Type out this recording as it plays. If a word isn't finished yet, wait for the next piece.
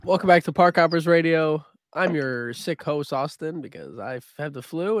Welcome back to Park Hoppers Radio. I'm your sick host, Austin, because I've had the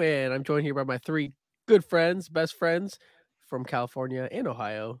flu, and I'm joined here by my three good friends, best friends from California and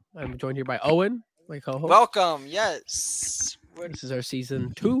Ohio. I'm joined here by Owen, my co-host. Welcome. Yes. This is our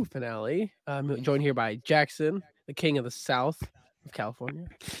season 2 finale. I'm joined here by Jackson, the king of the South of California.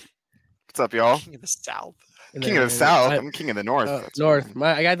 What's up, y'all? King of the South. And King of the then South. I'm king of the North. That's what North. I'm-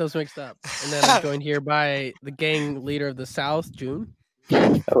 I got those mixed up. And then I'm joined here by the gang leader of the South, June.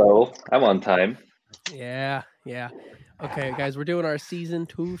 Hello, I'm on time. Yeah. Okay, guys, we're doing our season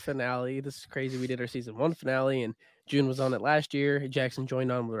 2 finale. This is crazy. We did our season 1 finale, and June was on it last year. Jackson joined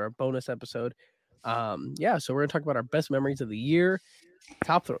on with our bonus episode. So we're gonna talk about our best memories of the year.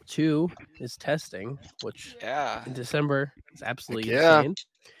 Top Throw 2 is testing, which Yeah. in December is absolutely Yeah. insane.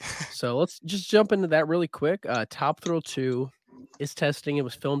 So let's just jump into that really quick. Top Throw 2 is testing. It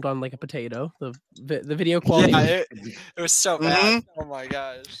was filmed on like a potato. The video quality. Yeah, it was so bad. Oh my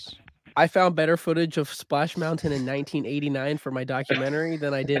gosh. I found better footage of Splash Mountain in 1989 for my documentary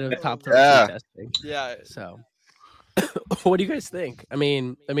than I did of Top Throw 2 Yeah. testing. Yeah. So, what do you guys think? I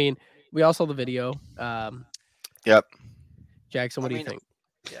mean, we all saw the video. Yep. Jackson, what do you mean, think?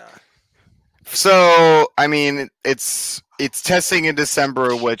 Yeah. So, I mean, it's testing in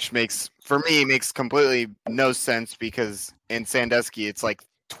December, which makes completely no sense because in Sandusky it's like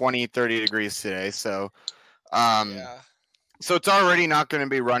 20, 30 degrees today. So, Yeah. so it's already not going to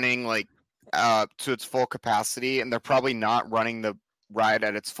be running like to its full capacity, and they're probably not running the ride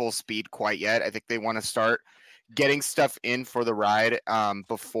at its full speed quite yet. I think they want to start getting stuff in for the ride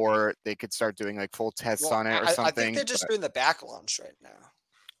before they could start doing like full tests Well, on it or I something. think they're just doing the back launch right now.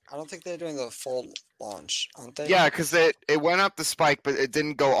 I don't think they're doing the full launch, aren't they? Yeah, because it went up the spike, but it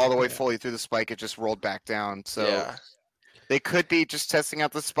didn't go all the way fully through the spike. It just rolled back down. So Yeah. they could be just testing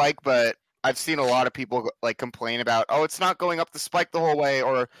out the spike, but I've seen a lot of people like complain about, oh, it's not going up the spike the whole way,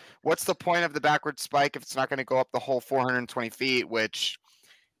 or what's the point of the backward spike if it's not going to go up the whole 420 feet, which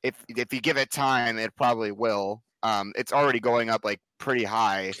if you give it time, it probably will. It's already going up like pretty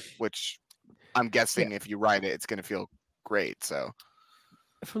high, which I'm guessing if you ride it, it's going to feel great. So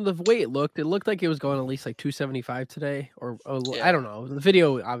From the way it looked like it was going at least like 275 today, or Yeah. I don't know. The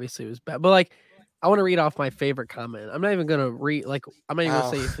video obviously was bad, but like, I want to read off my favorite comment. I'm not even gonna read I'm not even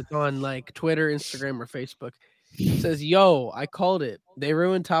gonna say if it's on like Twitter, Instagram, or Facebook. It says, "Yo, I called it. They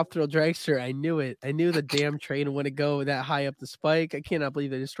ruined Top Thrill Dragster. I knew it. I knew the damn train wouldn't go that high up the spike. I cannot believe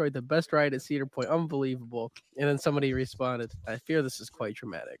they destroyed the best ride at Cedar Point. Unbelievable." And then somebody responded, "I fear this is quite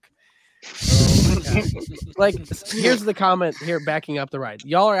dramatic." Oh my God. Like, here's the comment here backing up the ride.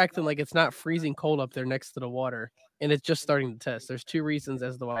 Y'all are acting like it's not freezing cold up there next to the water, and it's just starting to test. There's two reasons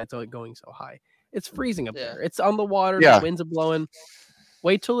as to why it's going so high. It's freezing up Yeah. there. It's on the water. Yeah. The winds are blowing.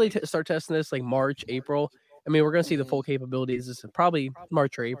 Wait till they start testing this like March, April. I mean, we're going to see the full capabilities. This is probably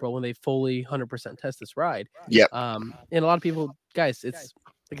March or April when they fully 100% test this ride. Yep. And a lot of people, guys, it's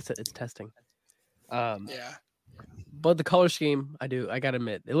like I said, it's testing. Yeah. But the color scheme, I gotta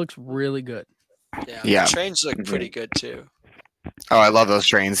admit, it looks really good. Yeah. Yeah. The trains look pretty good too. Oh, I love those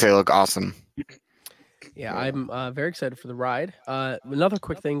trains. They look awesome. Yeah, I'm very excited for the ride. Another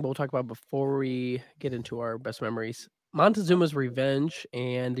quick thing we'll talk about before we get into our best memories: Montezuma's Revenge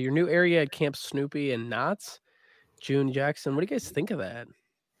and your new area at Camp Snoopy and Knott's. June, Jackson, what do you guys think of that?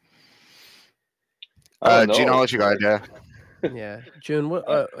 Gene, I'll let you go. Yeah. Yeah, June. What?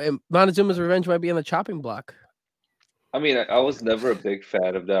 Montezuma's Revenge might be on the chopping block. I mean, I was never a big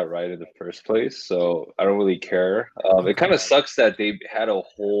fan of that ride in the first place, so I don't really care. It kind of sucks that they had a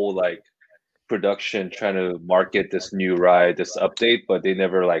whole like production trying to market this new ride, this update, but they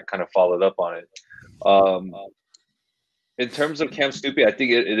never like kind of followed up on it. In terms of Camp Snoopy, I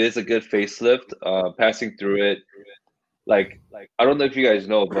think it is a good facelift. Passing through it, like I don't know if you guys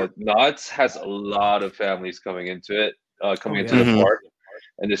know, but Knott's has a lot of families coming into it, coming into the Mhm. park,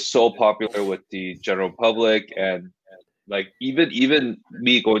 and it's so popular with the general public and like even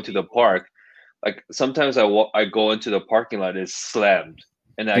me going to the park, like sometimes I go into the parking lot, it's slammed,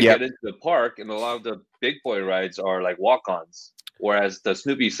 and I Yep. get into the park, and a lot of the big boy rides are like walk-ons, whereas the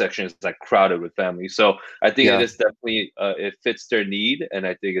Snoopy section is like crowded with families. So I think Yeah. it is definitely it fits their need, and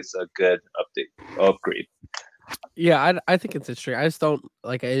I think it's a good upgrade. Yeah, I think it's interesting. I just don't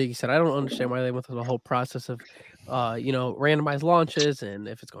like you said. I don't understand why they went through the whole process of, randomized launches and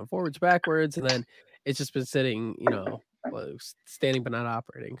if it's going forwards, backwards, and then it's just been sitting, standing but not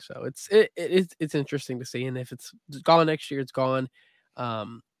operating. So it's interesting to see. And if it's gone next year, it's gone.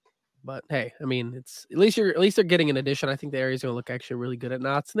 But hey, I mean, it's at least they're getting an addition. I think the area is going to look actually really good at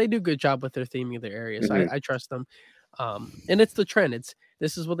Knott's, and they do a good job with their theming of their area. So I trust them. And it's the trend.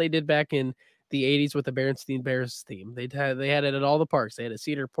 This is what they did back in the 80s with the Berenstain Bears theme. They had it at all the parks. They had it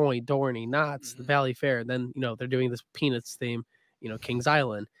Cedar Point, Dorney, Knott's, the Valley Fair. And then, they're doing this Peanuts theme, Kings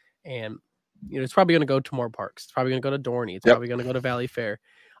Island. And, it's probably going to go to more parks. It's probably going to go to Dorney. It's probably going to go to Valley Fair.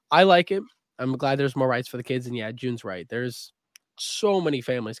 I like it. I'm glad there's more rides for the kids. And yeah, June's right. There's so many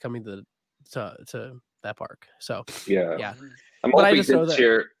families coming to that park. So yeah. I'm hoping this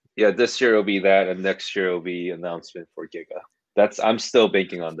year. Yeah, this year will be that, and next year will be announcement for Giga. I'm still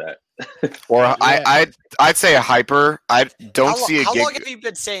banking on that. Or I'd say a hyper. I don't see a. How long have you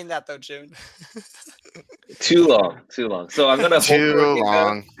been saying that though, June? Too long. So I'm gonna hope too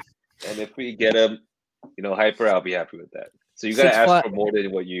long. And if we get him, hyper, I'll be happy with that. So you gotta ask for more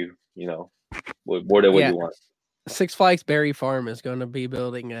than what you more than what you want. Six Flags Berry Farm is going to be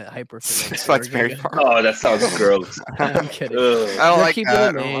building a hyper. Six Flags Berry Farm. Oh, that sounds gross. I'm kidding. I don't like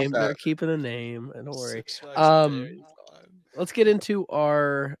that. They're keeping the name. Don't worry. Let's get into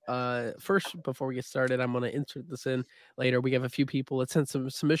our first. Before we get started, I'm going to insert this in later. We have a few people that sent some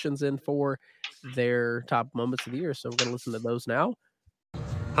submissions in for their top moments of the year, so we're going to listen to those now.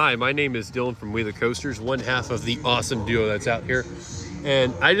 Hi, my name is Dylan from We the Coasters, one half of the awesome duo that's out here.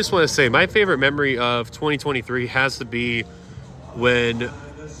 And I just want to say my favorite memory of 2023 has to be when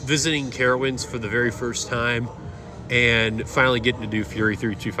visiting Carowinds for the very first time and finally getting to do Fury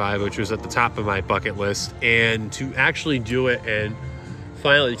 325, which was at the top of my bucket list. And to actually do it and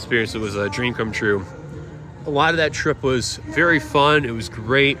finally experience it was a dream come true. A lot of that trip was very fun. It was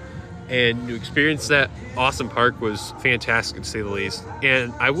great. And to experience that awesome park was fantastic, to say the least.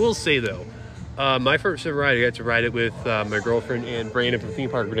 And I will say, though, my first ever ride, I got to ride it with my girlfriend and Brandon from Theme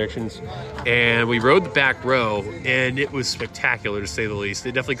Park Predictions. And we rode the back row, and it was spectacular, to say the least.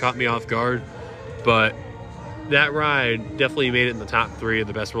 It definitely caught me off guard. But that ride definitely made it in the top 3 of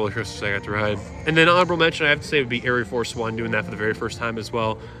the best roller coasters I got to ride. And then honorable mention, I have to say, would be Air Force One, doing that for the very first time as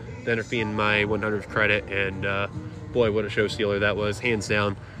well. That ended up being my 100th credit. And boy, what a show stealer that was, hands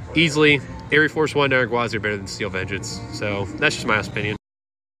down. Easily, Air Force One and Narragansett are better than Steel Vengeance. So that's just my opinion.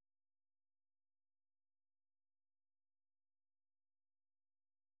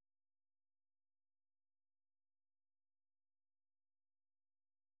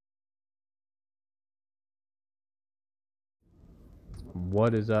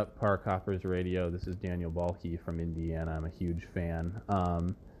 What is up, Park Hoppers Radio? This is Daniel Balke from Indiana. I'm a huge fan.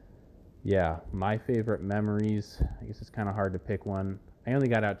 Yeah, my favorite memories, I guess it's kind of hard to pick one. I only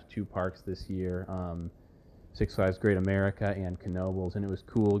got out to 2 parks this year, Six Flags Great America and Knoebels, and it was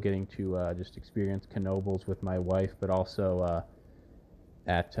cool getting to just experience Knoebels with my wife, but also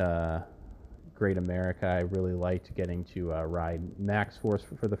at Great America, I really liked getting to ride Max Force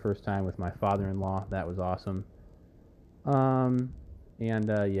for the first time with my father-in-law. That was awesome.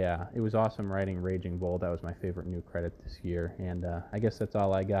 Yeah, it was awesome riding Raging Bull. That was my favorite new credit this year, and I guess that's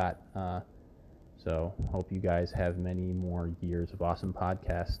all I got. So hope you guys have many more years of awesome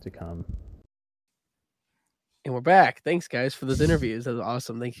podcasts to come. And we're back. Thanks, guys, for those interviews. That was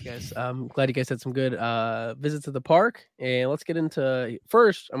awesome. Thank you, guys. I'm glad you guys had some good visits to the park. And let's get into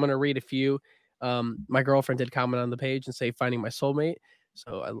first. I'm going to read a few. My girlfriend did comment on the page and say finding my soulmate.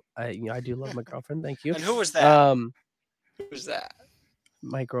 So I do love my girlfriend. Thank you. And who was that? Who was that?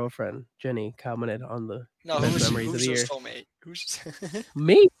 My girlfriend Jenny commented on the best memories of the year. Soulmate? Who's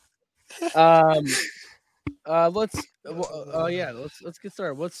me? Let's get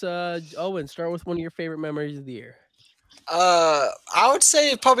started. What's Owen, start with one of your favorite memories of the year. I would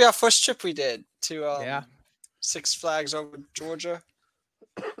say probably our first trip we did to Six Flags over Georgia.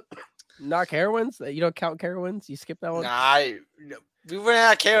 Not Carowinds? You don't count Carowinds? You skip that one? Nah, we weren't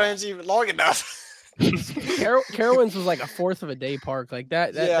at Carowinds even long enough. Carowinds was like a fourth of a day park. Like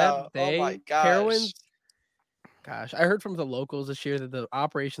that day. Oh my gosh. Carowinds. Gosh, I heard from the locals this year that the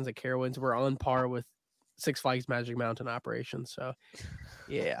operations at Carowinds were on par with Six Flags Magic Mountain operations. So,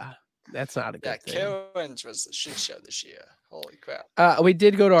 yeah, that's not a good thing. Carowinds was the shit show this year. Holy crap. We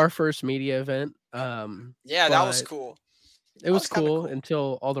did go to our first media event. That was cool. It was cool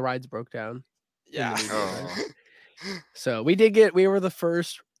until all the rides broke down. Yeah. So we were the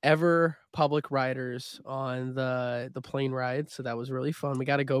first ever public riders on the plane ride, so that was really fun. We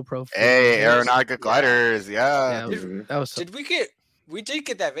got a GoPro. Hey, Aeronautica gliders, yeah. That was we did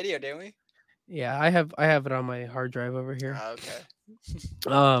get that video, didn't we? Yeah, I have it on my hard drive over here. Okay.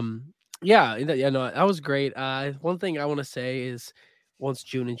 That was great. One thing I want to say is once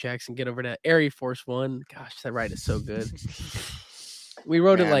June and Jackson get over to Air Force One, gosh, that ride is so good. We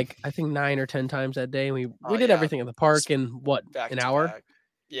rode it like I think 9 or 10 times that day. And we did everything in the park in an hour. Back.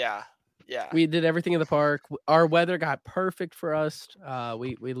 Yeah. We did everything in the park. Our weather got perfect for us.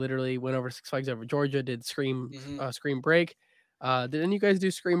 We literally went over Six Flags over Georgia, did Scream Break. Did any of you guys do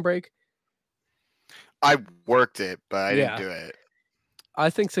Scream Break? I worked it, but I didn't do it. I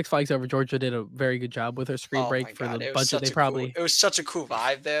think Six Flags Over Georgia did a very good job with their spring break for the budget. It was such a cool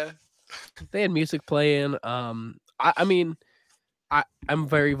vibe there. They had music playing. I mean, I'm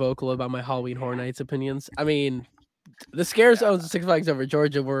very vocal about my Halloween Horror Nights opinions. I mean, the scare zones at Six Flags Over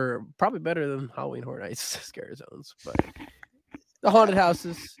Georgia were probably better than Halloween Horror Nights scare zones, but the haunted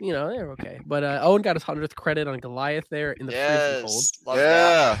houses, you know, they're okay. But Owen got his 100th credit on Goliath there in the freezing cold.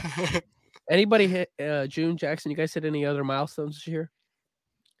 Yeah. Anybody hit June, Jackson? You guys hit any other milestones this year?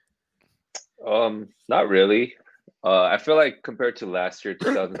 Not really. I feel like compared to last year,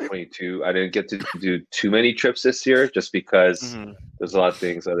 2022, I didn't get to do too many trips this year just because there's a lot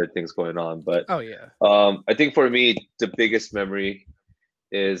of other things going on. But I think for me, the biggest memory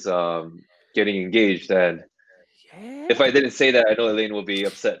is getting engaged. And if I didn't say that, I know Elaine will be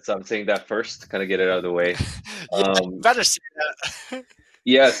upset. So I'm saying that first to kind of get it out of the way. Better say that.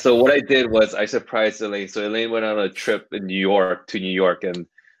 Yeah. So what I did was I surprised Elaine. So Elaine went on a trip in New York, and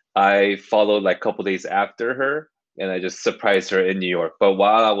I followed like a couple days after her. And I just surprised her in New York. But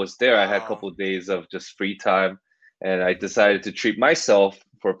while I was there, I had a couple of days of just free time. And I decided to treat myself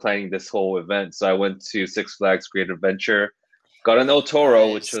for planning this whole event. So I went to Six Flags Great Adventure, got an El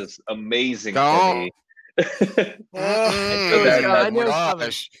Toro, which was amazing for me. That's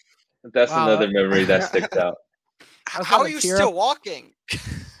another memory that sticks out. How are you still walking?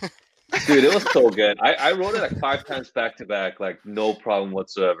 Dude, it was so good. I rode it like 5 times back to back, like no problem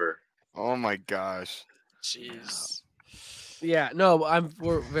whatsoever. Oh my gosh. Jeez. Yeah, no,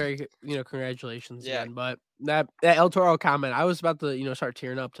 we're very, congratulations again. But that El Toro comment, I was about to, start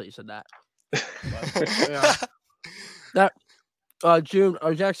tearing up till you said that. But, June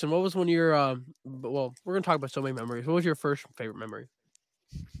or Jackson, what was one of your well, we're gonna talk about so many memories. What was your first favorite memory?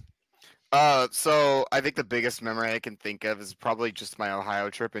 So I think the biggest memory I can think of is probably just my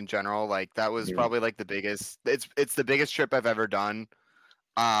Ohio trip in general. Like that was probably like the biggest. It's the biggest trip I've ever done.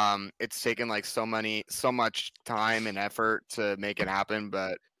 It's taken like so much time and effort to make it happen,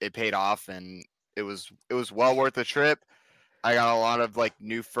 but it paid off and it was well worth the trip. I got a lot of like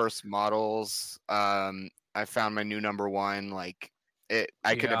new first models. I found my new number one. Like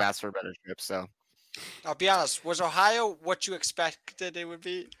I couldn't have asked for a better trip. So I'll be honest. Was Ohio what you expected it would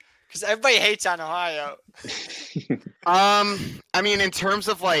be? Because everybody hates on Ohio. I mean, in terms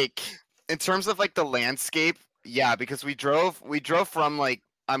of like the landscape. Yeah, because we drove from like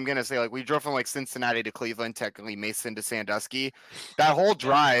we drove from like Cincinnati to Cleveland, technically Mason to Sandusky. That whole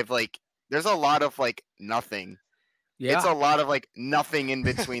drive, like there's a lot of like nothing. Yeah. It's a lot of like nothing in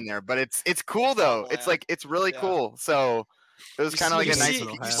between there, but it's cool though. It's like it's really cool. So it was kind of like a nice.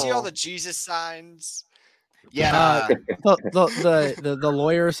 You see all the Jesus signs. Yeah. The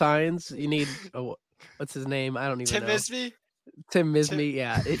lawyer signs. You need what's his name? I don't even know. Tim Mismy,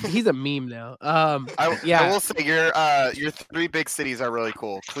 yeah, he's a meme now. I will say your 3 big cities are really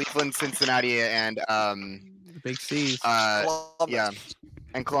cool: Cleveland, Cincinnati, and the big C's. Columbus.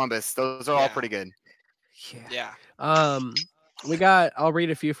 And Columbus. Those are all pretty good. Yeah. I'll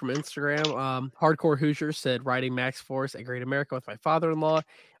read a few from Instagram. Hardcore Hoosier said riding Max Force at Great America with my father-in-law,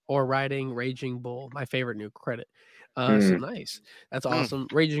 or riding Raging Bull, my favorite new credit. So nice. That's awesome.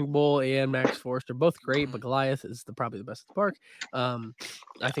 Raging Bull and Max Force are both great, but Goliath is probably the best at the park.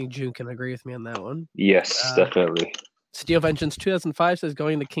 I think June can agree with me on that one. Yes, definitely. Steel Vengeance 2005 says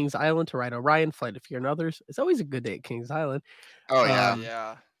going to Kings Island to ride Orion, Flight of Fear, and others. It's always a good day at Kings Island. Oh yeah,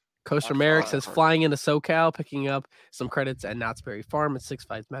 yeah. Coaster Merrick says flying into SoCal, picking up some credits at Knott's Berry Farm at Six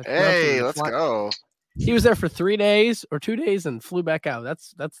Flags Magic Mountain. Hey, let's go. He was there for 3 days or 2 days and flew back out.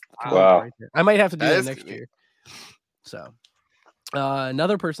 That's wow. Right there. I might have to do that next year. So,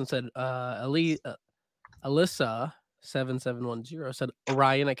 another person said, Alyssa 7710 said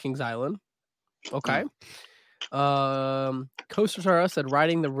Orion at Kings Island. Okay. Coasters R Us said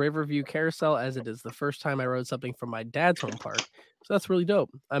riding the Riverview Carousel as it is the first time I rode something from my dad's home park. So that's really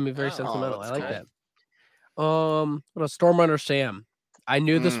dope. I mean, very sentimental. I like that. What a Stormrunner Sam. I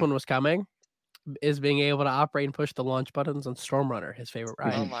knew this one was coming. Is being able to operate and push the launch buttons on Stormrunner, his favorite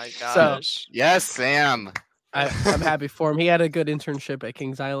ride. Oh my gosh! So, yes, Sam. I'm happy for him. He had a good internship at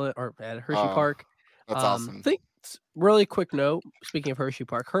Kings Island or at Hershey Park. That's awesome. Really quick note. Speaking of Hershey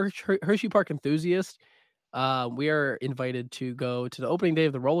Park, Hershey Park enthusiast. We are invited to go to the opening day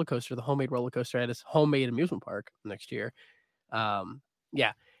of the roller coaster, the homemade roller coaster at his homemade amusement park next year.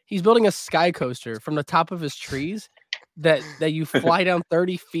 He's building a sky coaster from the top of his trees that you fly down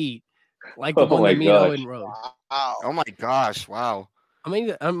 30 feet. Like the one that Mino and rode. Wow. Oh my gosh! Wow.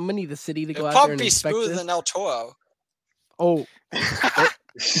 I'm gonna need the city to go out there and inspect smoother this. Than El Toro. Oh.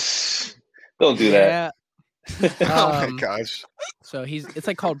 Don't do that. Oh my gosh. So it's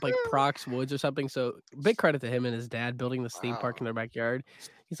like called like Prox Woods or something. So big credit to him and his dad building this theme park in their backyard.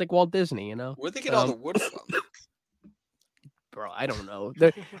 He's like Walt Disney, you know. Where'd they get all the wood from? Bro, I don't know.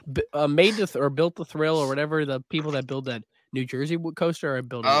 They made or built the Thrill or whatever. The people that build that New Jersey coaster are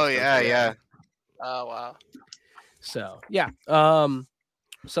building. Oh yeah. Oh wow. So yeah.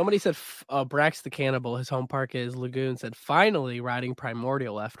 Somebody said Brax the Cannibal, his home park is Lagoon, said finally riding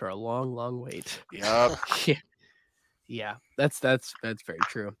Primordial after a long wait. Yep. Yeah, that's very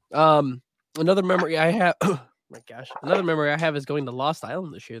true. Another memory I have. Oh my gosh, another memory I have is going to Lost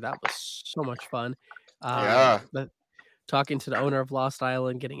Island this year. That was so much fun. Talking to the owner of Lost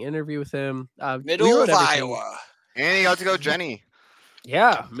Island, getting an interview with him. Middle of Iowa. And you got to go, Jenny.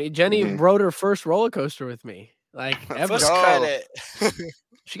 Yeah, Jenny rode her first roller coaster with me. Like ever. First credit.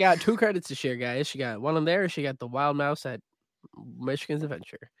 She got 2 credits this year, guys. She got one on there. She got the Wild Mouse at Michigan's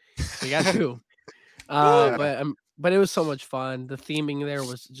Adventure. She got 2. But it was so much fun. The theming there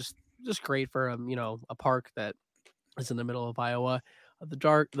was just great for a park that is in the middle of Iowa. The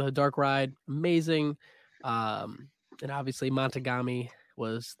dark ride, amazing. And obviously Montagami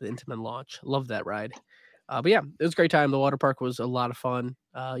was the Intamin launch. Love that ride. But yeah, it was a great time. The water park was a lot of fun.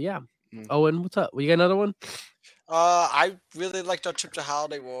 Yeah. Owen, what's up? You got another one? I really liked our trip to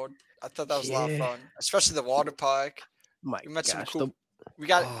Holiday World. I thought that was a lot of fun, especially the water park. My we met gosh, some cool. We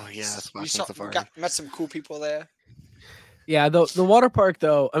got. Oh yeah, met some cool people there. Yeah, the water park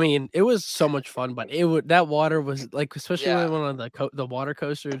though. I mean, it was so much fun, but that water was like, especially when we went on the water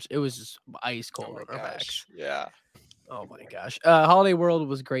coasters, it was just ice cold on our backs. Yeah. Oh my gosh. Holiday World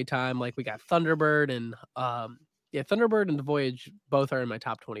was a great time. Like we got Thunderbird and Thunderbird and The Voyage both are in my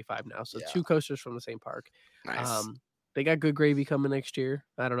top 25 now. So 2 coasters from the same park. Nice. They got Good Gravy coming next year.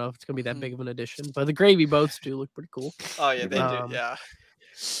 I don't know if it's gonna be that big of an addition, but the Gravy boats do look pretty cool. Oh yeah, they do. Yeah.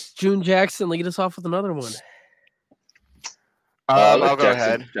 June Jackson, lead us off with another one. I'll go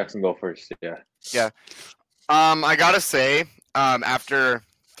ahead. Jackson, go first. Yeah. Yeah. I gotta say, after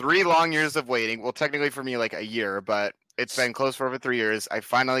 3 long years of waiting, well, technically for me like a year, but it's been closed for over 3 years. I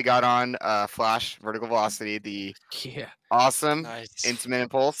finally got on Flash Vertical Velocity, the awesome Intamin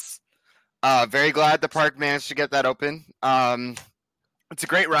Impulse. Very glad the park managed to get that open. It's a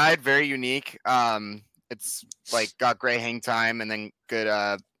great ride, very unique. It's like got great hang time and then good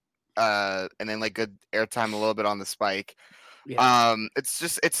good air time a little bit on the spike. Yeah.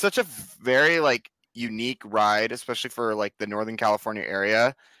 It's such a very like unique ride, especially for like the Northern California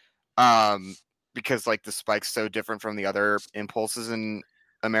area. Because like the spike's so different from the other impulses in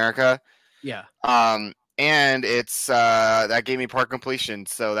America. Yeah. And it's that gave me park completion,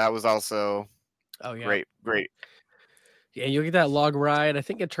 so that was also great. Yeah, you get that log ride. I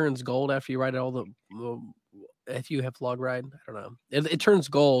think it turns gold after you ride all if you have log ride. I don't know. It turns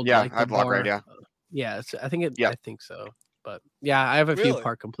gold. Yeah, like I have log ride. Yeah. Yeah, I think so. But yeah, I have a few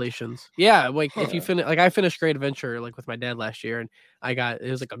park completions. Yeah, like if you finish, like I finished Great Adventure like with my dad last year, and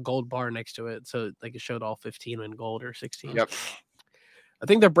it was like a gold bar next to it, so like it showed all 15 in gold or 16. Yep. I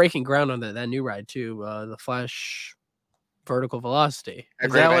think they're breaking ground on that new ride too, the Flash Vertical Velocity.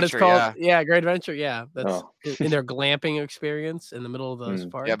 Is that what it's called? Yeah, Great Adventure. Yeah, that's in their glamping experience in the middle of those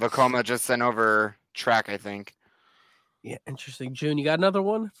parks. Yeah, Vekoma just sent over track, I think. Yeah, interesting. June, you got another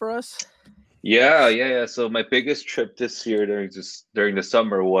one for us? Yeah. So my biggest trip this year during the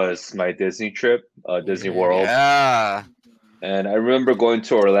summer was my Disney trip, Disney World. Yeah. And I remember going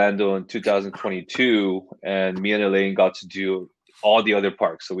to Orlando in 2022, and me and Elaine got to do all the other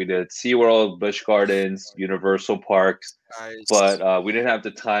parks. So we did SeaWorld, Busch Gardens, Universal Parks, but we didn't have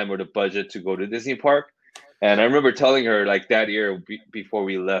the time or the budget to go to Disney Park. And I remember telling her like that year before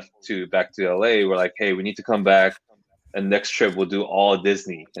we left back to LA, we're like, hey, we need to come back. And next trip we'll do all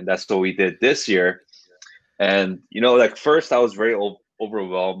Disney, and that's what we did this year. And like first I was very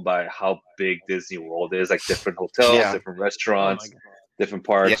overwhelmed by how big Disney World is, like different hotels, different restaurants, different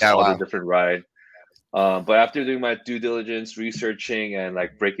parks, all the different rides. But after doing my due diligence, researching and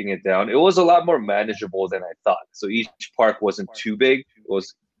like breaking it down, it was a lot more manageable than I thought. So each park wasn't too big. It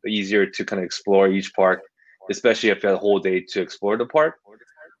was easier to kind of explore each park, especially if you had a whole day to explore the park.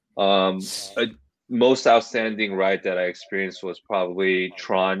 Most outstanding ride that I experienced was probably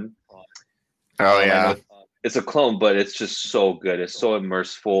Tron. Oh yeah. It's a clone, but it's just so good. It's so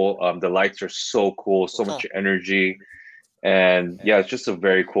immersive. The lights are so cool, so much energy. And yeah, it's just a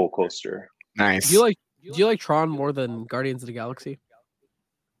very cool coaster. Nice. Do you like Tron more than Guardians of the Galaxy?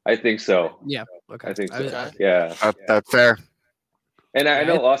 I think so. Yeah. Okay. I think so. Yeah. That's fair. And I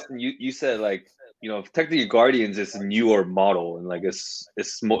know, Austin, you said like, technically Guardians is a newer model and like it's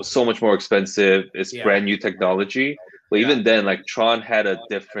so much more expensive. It's brand new technology. But even then, like Tron had a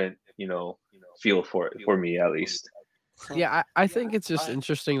different, feel for it, for me at least. Yeah, I think it's just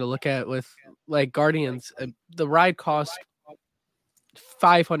interesting to look at with like Guardians. The ride cost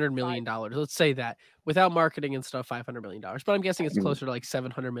 $500 million. Let's say that without marketing and stuff, $500 million. But I'm guessing it's closer to like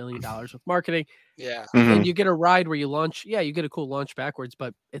 $700 million with marketing. Yeah. And you get a ride where you launch. Yeah, you get a cool launch backwards,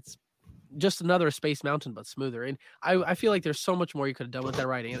 but it's just another Space Mountain, but smoother. And I feel like there's so much more you could have done with that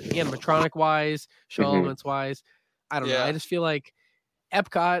ride, animatronic wise, show elements wise. I don't know. I just feel like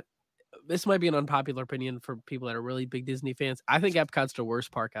Epcot. This might be an unpopular opinion for people that are really big Disney fans. I think Epcot's the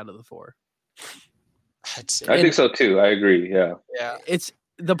worst park out of the four. I think so too. I agree. Yeah. It's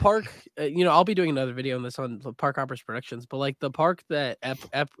the park. I'll be doing another video on this on the Park Hoppers Productions. But like the park that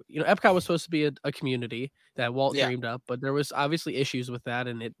Epcot was supposed to be a community that Walt dreamed up, but there was obviously issues with that,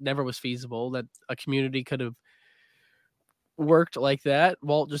 and it never was feasible that a community could have worked like that.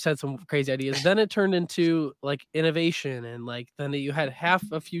 Walt just had some crazy ideas. Then it turned into like innovation, and like then you had half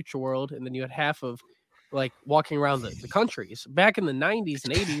of Future World, and then you had half of like walking around the countries. Back in the 90s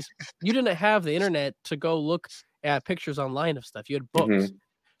and 80s, you didn't have the internet to go look at pictures online of stuff. You had books.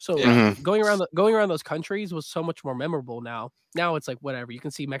 So going around those countries was so much more memorable now. Now it's like whatever. You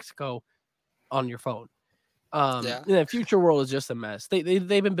can see Mexico on your phone. And then Future World is just a mess. They've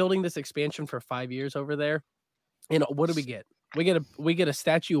been building this expansion for 5 years over there. And what do we get? We get a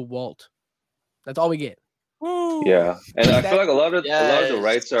statue of Walt. That's all we get. Yeah. And I feel like a lot of the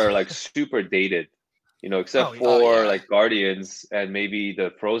rides are like super dated. Except for like Guardians and maybe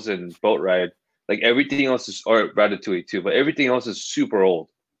the Frozen boat ride, like everything else is, or Ratatouille too, but everything else is super old.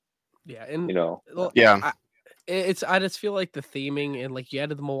 Yeah, and I just feel like the theming and like you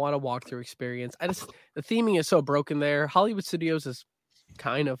added the Moana walkthrough experience. The theming is so broken there. Hollywood Studios is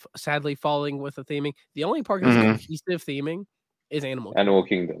kind of sadly falling with the theming. The only park that's cohesive theming is Animal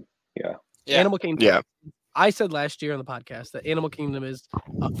Kingdom. Yeah. Animal Kingdom. Yeah. I said last year on the podcast that Animal Kingdom is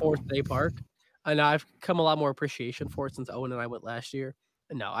a fourth day park. And I've come a lot more appreciation for it since Owen and I went last year.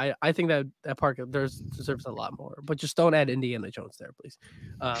 And no, I think that park deserves a lot more. But just don't add Indiana Jones there, please.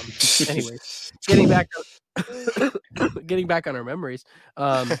 Anyways, getting back on our memories.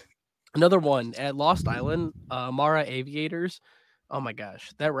 Another one at Lost Island, Mara Aviators. Oh my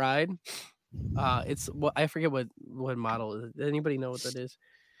gosh, that ride. It's what I forget what model is. Does anybody know what that is?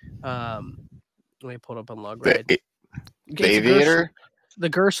 Let me pull it up on Log Ride. The Aviator. The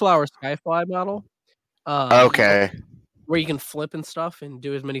Gerstlauer Skyfly model. Okay. Where you can flip and stuff and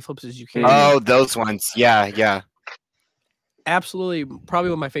do as many flips as you can. Oh, those ones. Yeah. Absolutely. Probably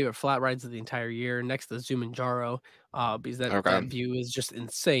one of my favorite flat rides of the entire year, next to Zumanjaro, because that view is just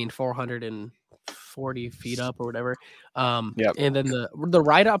insane, 440 feet up or whatever. And then the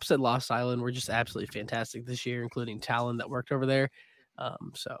ride-ups at Lost Island were just absolutely fantastic this year, including Talon that worked over there.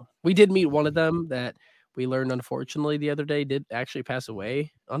 So we did meet one of them that we learned, unfortunately, the other day did actually pass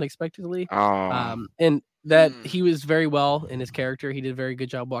away unexpectedly. And that he was very well in his character. He did a very good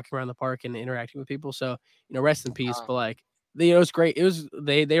job walking around the park and interacting with people. So, rest in peace. But like, it was great. It was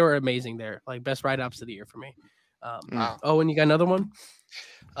they were amazing there. Like best ride ups of the year for me. Oh, and you got another one?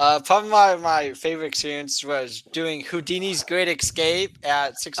 Probably my favorite experience was doing Houdini's Great Escape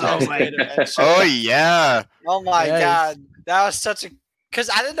at Six Flags Great Adventure. Oh yeah! Oh my god, that was such a. Because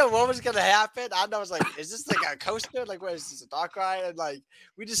I didn't know what was gonna happen. I was like, "Is this like a coaster? Like, what is this, a dock ride?" And like,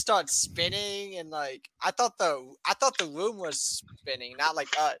 we just start spinning, and like, I thought the room was spinning, not like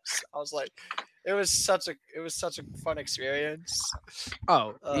us. I was like, it was such a fun experience.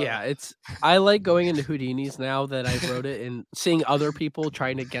 Oh yeah, I like going into Houdini's now that I wrote it and seeing other people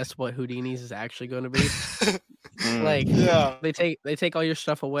trying to guess what Houdini's is actually going to be. Like, they take all your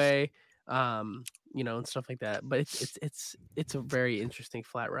stuff away. And stuff like that. But it's a very interesting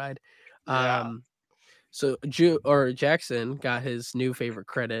flat ride. So Jackson got his new favorite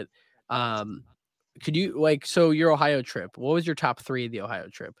credit. Could you so your Ohio trip? What was your top 3 of the Ohio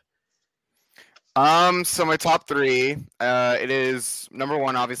trip? So my top 3, it is number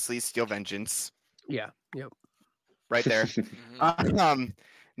 1, obviously Steel Vengeance. Yeah. Yep. Right there.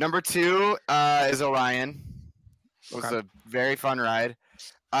 Number 2 is Orion. It was a very fun ride.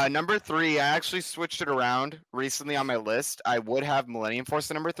 Number 3, I actually switched it around recently on my list. I would have Millennium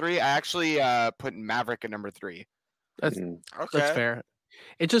Force at number 3. I actually put Maverick at number 3. That's fair.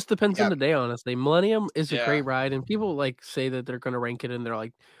 It just depends on the day, honestly. Millennium is a great ride, and people say that they're going to rank it, and they're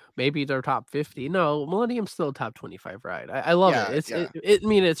like, maybe they're top 50. No, Millennium's still a top 25 ride. I love it.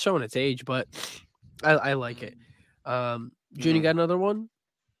 It's showing its age, but I like it. June, you got another one?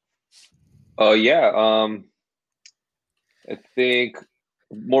 Oh yeah. I think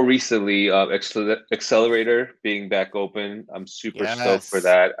more recently, Accelerator being back open. I'm super stoked for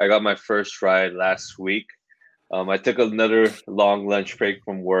that. I got my first ride last week. I took another long lunch break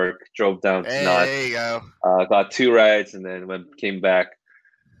from work, drove down to Knott's. There you go. Got 2 rides, and then came back.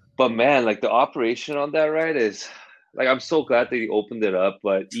 But man, like the operation on that ride is like, I'm so glad they opened it up,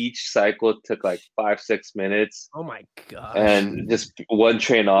 but each cycle took like 5-6 minutes. Oh my god! And just one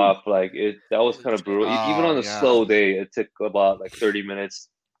train off, like that was kind of brutal. Even on a slow day, it took about like 30 minutes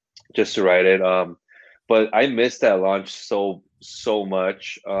just to ride it. But I missed that launch so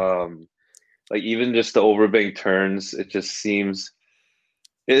much. Like even just the overbank turns, it just seems.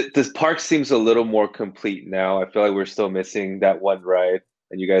 This park seems a little more complete now. I feel like we're still missing that one ride,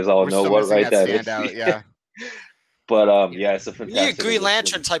 and you guys all know what ride that is. Yeah. But yeah, it's a fantastic. You need a Green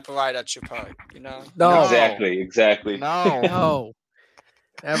Lantern type of ride at your park, you know? No, exactly. No,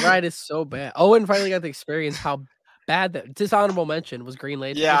 that ride is so bad. Owen finally got to experience how bad that dishonorable mention was. Green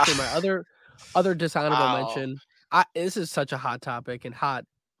Lantern. Yeah. Actually, my other dishonorable mention. This is such a hot topic and hot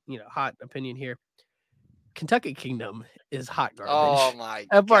opinion here. Kentucky Kingdom is hot garbage. Oh my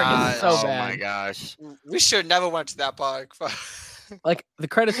that park god! Is so bad. Oh my gosh! We should never went to that park. Like the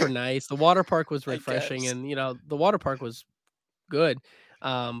credits were nice. The water park was refreshing, and the water park was good.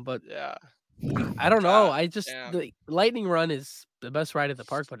 But yeah, I don't know. The Lightning Run is the best ride at the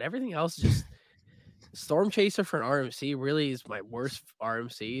park, but everything else just Storm Chaser for an RMC really is my worst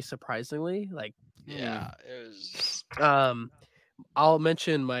RMC. Surprisingly, like it was. I'll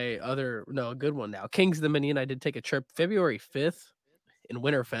mention my a good one now. King's Dominion. I did take a trip February 5th in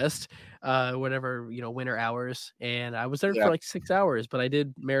Winterfest, winter hours, and I was there for like 6 hours, but I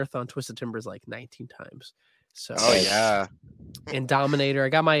did marathon Twisted Timbers like 19 times. So and Dominator. I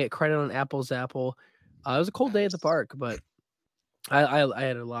got my credit on Apple's Apple. It was a cold day at the park, but I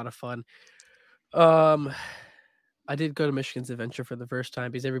had a lot of fun. I did go to Michigan's Adventure for the first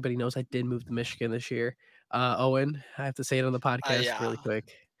time because everybody knows I did move to Michigan this year. Owen, I have to say it on the podcast really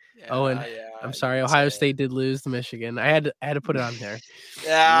quick. Owen, I'm sorry, Ohio State did lose to Michigan. I had to put it on there.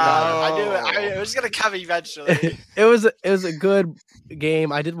 I knew it was gonna come eventually. It was a good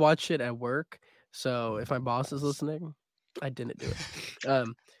game. I did watch it at work, so if my boss is listening, I didn't do it.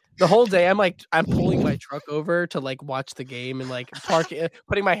 The whole day, I'm pulling my truck over to like watch the game and like parking,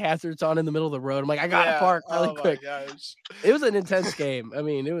 putting my hazards on in the middle of the road. I'm like, I gotta park really quick. Gosh. It was an intense game. I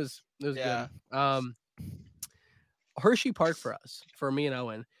mean, it was good. Hershey Park for me and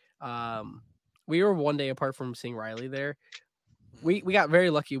Owen. We were one day apart from seeing Riley there. We got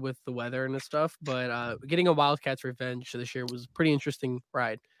very lucky with the weather and stuff, but getting a Wildcats Revenge this year was a pretty interesting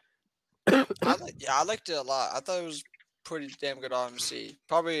ride. I liked it a lot. I thought it was pretty damn good RMC.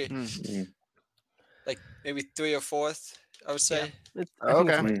 Probably like maybe 3rd or 4th, I would say. Yeah, I think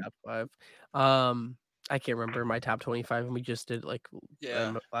it's my top 5. I can't remember my top 25, and we just did like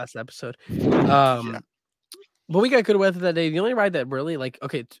last episode. But we got good weather that day. The only ride that really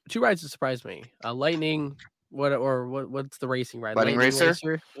two rides that surprised me. Lightning, what's the racing ride? Lightning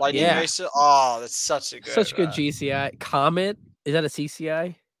Racer? Lightning Racer. Oh, that's such a good GCI. Comet, is that a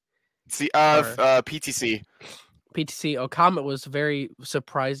CCI? PTC. PTC. Oh, Comet was very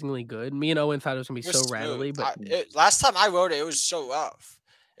surprisingly good. Me and Owen thought it was gonna be so rattly, but last time I rode it, it was so rough.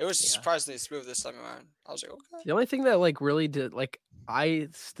 It was surprisingly smooth this time around. I was like, okay. The only thing that really did I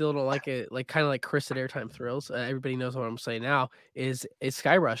still don't like it, kind of like Chris at Airtime Thrills. Everybody knows what I'm saying now. Is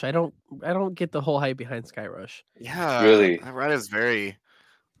Skyrush? I don't get the whole hype behind Skyrush. Yeah, really. That ride is very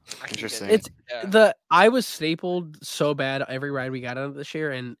interesting. I was stapled so bad every ride we got on this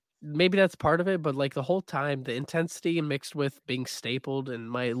year, and maybe that's part of it. But the whole time, the intensity mixed with being stapled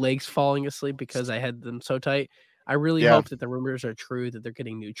and my legs falling asleep because I had them so tight. I really hope that the rumors are true that they're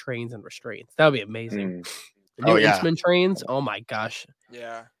getting new trains and restraints. That would be amazing. New Intamin trains. Oh my gosh.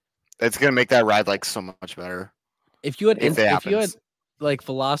 Yeah. It's gonna make that ride so much better. If you had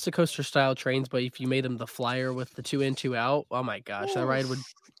Velocicoaster style trains, but if you made them the Flyer with the 2 in, 2 out, oh my gosh, that ride would.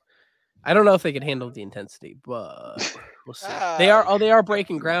 I don't know if they could handle the intensity, but we'll see. They are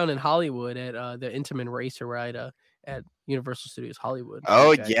breaking ground in Hollywood at the Intamin Racer ride at Universal Studios Hollywood.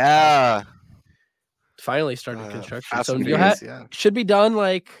 Oh yeah. Finally started construction, so should be done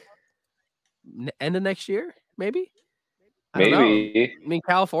end of next year, maybe. Maybe. I mean,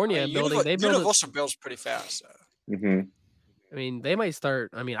 California building. Universal builds pretty fast. So. Mm-hmm. I mean, they might start.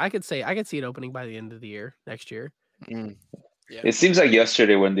 I mean, I could see it opening by the end of the year next year. Yeah. It seems like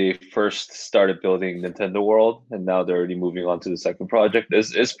yesterday when they first started building Nintendo World, and now they're already moving on to the second project.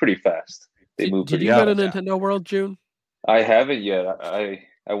 It's pretty fast. Did you go to Nintendo World, June? I haven't yet.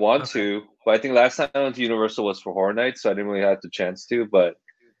 I want to, but I think last time I went to Universal was for Horror Nights, so I didn't really have the chance to. But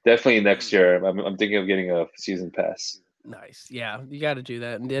definitely next year, I'm thinking of getting a season pass. Nice, yeah, you got to do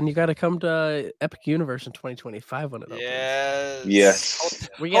that, and then you got to come to Epic Universe in 2025 when it opens. Yes.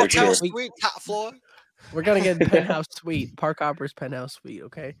 We got top floor. We're gonna get penthouse suite, Park Hopper's penthouse suite.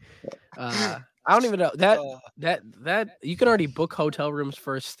 Okay. I don't even know that you can already book hotel rooms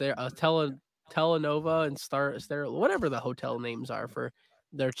for Telenova and Star whatever the hotel names are for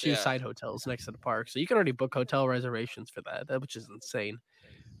their two side hotels next to the park. So you can already book hotel reservations for that, which is insane.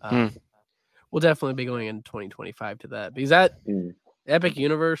 We'll definitely be going in 2025 to that because that Epic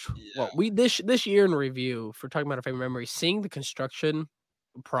Universe. Well, we this year in review for talking about our favorite memories, seeing the construction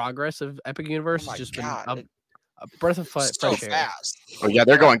progress of Epic Universe has just been a breath of fresh air. Fast. Oh yeah,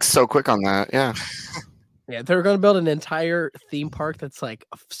 they're going so quick on that. Yeah. Yeah, they're going to build an entire theme park that's like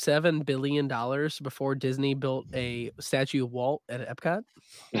 $7 billion before Disney built a statue of Walt at Epcot.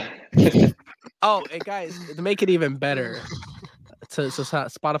 Oh, and guys, to make it even better, so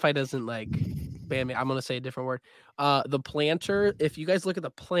Spotify doesn't like ban me. I'm going to say a different word. The planter, if you guys look at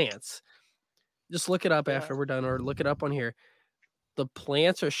the plants, just look it up after we're done or look it up on here. The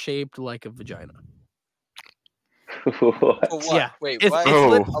plants are shaped like a vagina. What? Yeah. Wait, it's, what?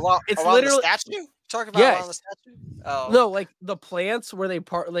 It's around literally the statue? Talk about around the statue? Oh. No, like the plants where they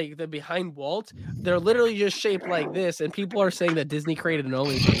part like the behind Walt, they're literally just shaped like this, and people are saying that Disney created an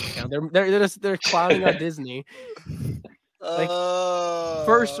OnlyFans account. They're clowning on Disney. Like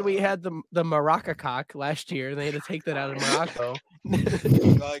first we had the Maraca cock last year, and they had to take that out of Morocco.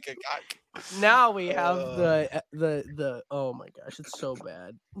 Now we have the oh my gosh, it's so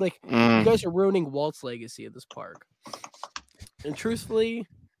bad. Like you guys are ruining Walt's legacy at this park. And truthfully,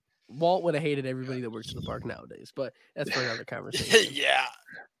 Walt would have hated everybody that works in the park nowadays, but that's for another conversation. Yeah.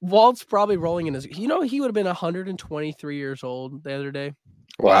 Walt's probably rolling in his he would have been 123 years old the other day.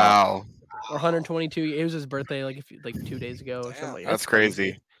 Wow. Or 122. It was his birthday like 2 days ago or something. That's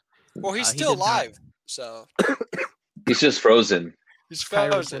crazy. Well, he's still alive, so he's just frozen. He's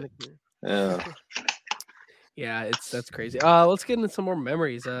frozen. Yeah. Yeah, that's crazy. Let's get into some more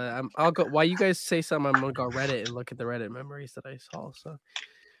memories. I'll go while you guys say something. I'm gonna go Reddit and look at the Reddit memories that I saw. So,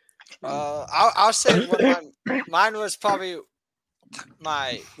 I'll say mine was probably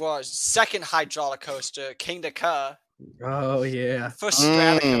my second hydraulic coaster, King Ka. Oh yeah, for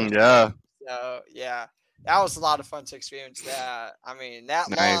Strata. Yeah. So yeah, that was a lot of fun to experience. That I mean,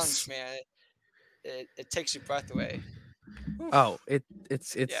 that launch, man, it takes your breath away. Oh,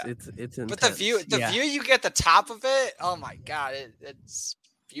 it's intense. But the view you get the top of it, oh my god, it's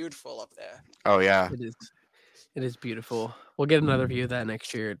beautiful up there. Oh yeah, it is beautiful. We'll get another view of that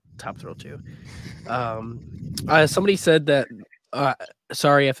next year at Top Thrill 2. Somebody said that.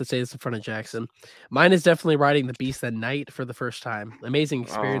 Sorry, I have to say this in front of Jackson. Mine is definitely riding the Beast at night for the first time. Amazing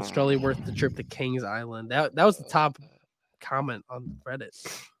experience, totally worth the trip to Kings Island. That was the top comment on Reddit.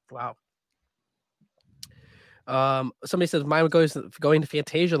 Wow. Somebody says mine was going to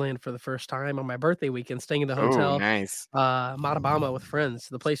Fantasialand for the first time on my birthday weekend, staying in the hotel. Oh, nice. Matabama with friends.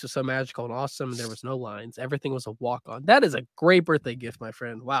 The place was so magical and awesome. There was no lines. Everything was a walk on. That is a great birthday gift, my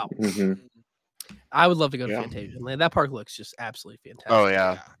friend. Wow. Mm-hmm. I would love to go to Fantasialand. That park looks just absolutely fantastic. Oh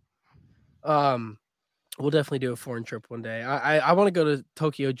yeah. We'll definitely do a foreign trip one day. I want to go to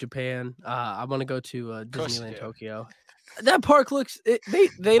Tokyo, Japan. I want to go to Disneyland Tokyo. That park looks. They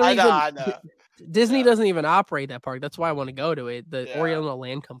don't I know. Disney doesn't even operate that park. That's why I want to go to it. The Oriental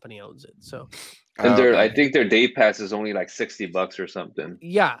Land Company owns it. So, and I think their day pass is only like $60 or something.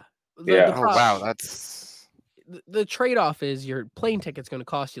 Yeah. Wow, that's. The trade-off is your plane ticket's going to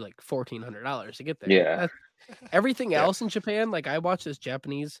cost you like $1,400 to get there. Yeah. Everything else in Japan, like I watched this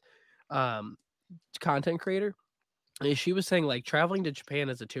Japanese content creator, and she was saying like traveling to Japan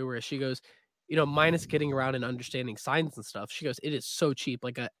as a tourist, she goes, minus getting around and understanding signs and stuff. She goes, it is so cheap.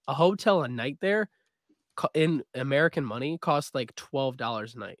 Like a hotel a night there in American money costs like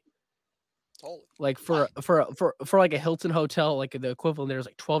 $12 a night. Holy like for like a Hilton hotel, like the equivalent there's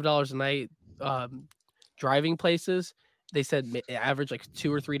like $12 a night. Driving places, they said average like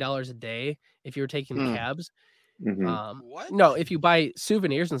 $2 or $3 a day if you were taking the cabs. Mm-hmm. What? No, if you buy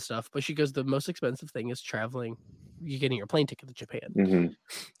souvenirs and stuff. But she goes, the most expensive thing is traveling. You getting your plane ticket to Japan. Mm-hmm.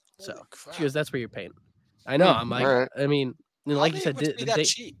 So she goes, that's where you're paying. I know. I'm like, right. I mean, like you said,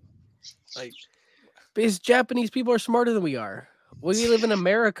 cheap. Like, because Japanese people are smarter than we are. We live in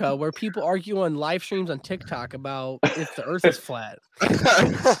America where people argue on live streams on TikTok about if the earth is flat.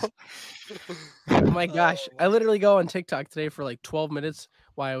 Oh my gosh. I literally go on TikTok today for like 12 minutes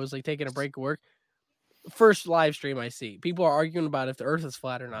while I was like taking a break at work. First live stream I see. People are arguing about if the earth is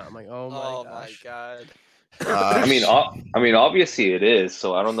flat or not. I'm like, oh my god. I mean, obviously it is,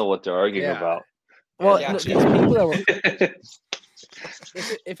 so I don't know what they're arguing about. Well, these people that were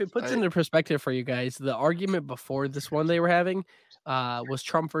if it puts into perspective for you guys, the argument before this one they were having was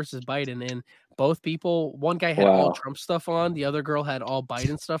Trump versus Biden, and both people, one guy had all Trump stuff on, the other girl had all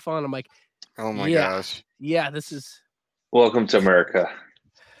Biden stuff on. I'm like, Oh my Yeah. gosh. Yeah, this is Welcome to America.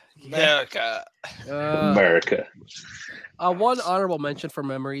 America. America. One honorable mention for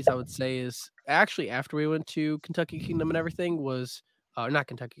memories I would say is actually after we went to Kentucky Kingdom and everything was not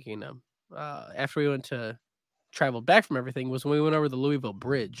Kentucky Kingdom. After we went to traveled back from everything was when we went over the Louisville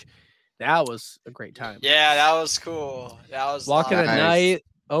Bridge. That was a great time. Yeah, that was cool. That was Walking live. at night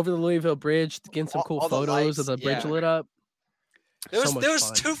over the Louisville Bridge, getting some cool All the photos of lights, the bridge yeah. lit up. There So was much there was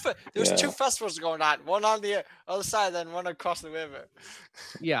fun. two Yeah. festivals going on. One on the other side, then one across the river.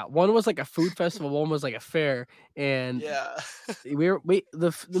 Yeah, one was like a food festival, one was like a fair, and Yeah.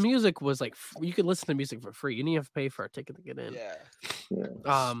 the music was like you could listen to music for free. You didn't have to pay for a ticket to get in. Yeah.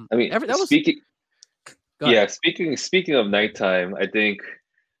 I mean, that was speaking. Go ahead. Yeah, speaking of nighttime, I think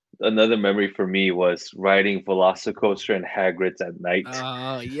another memory for me was riding Velocicoaster and Hagrid's at night.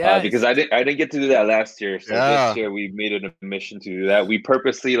 Yes. Because I didn't get to do that last year, so Yeah. this year we made it a mission to do that. We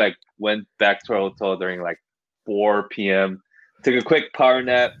purposely like went back to our hotel during like 4 p.m., took a quick power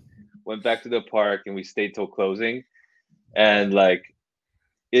nap, went back to the park, and we stayed till closing. And like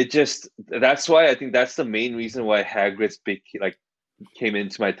that's why I think that's the main reason why Hagrid's came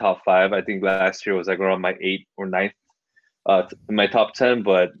into my top 5. I think last year was like around my 8th or 9th in my top 10,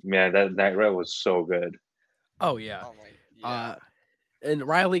 but man, that night ride was so good. Oh yeah. Oh my. Yeah. And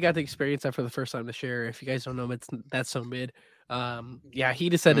Riley got to experience that for the first time this year. If you guys don't know him, that's so mid. Yeah, he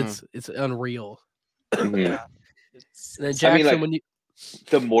just said it's unreal. Mhm. Yeah. And then Jackson, like, when you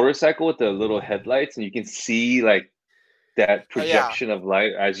The motorcycle with the little headlights, and you can see like that projection of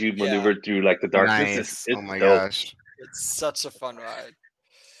light as you maneuver through like the darkness. Nice. It's Oh my dope. gosh. It's such a fun ride.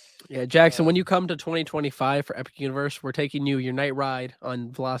 Yeah, Jackson, when you come to 2025 for Epic Universe, we're taking you your night ride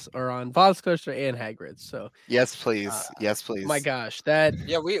on Velocicoaster and Hagrid's. So, Yes, please. Yes, please. my gosh, that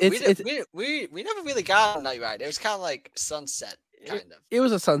Yeah, we never really got a night ride. It was kind of like sunset, kind of. it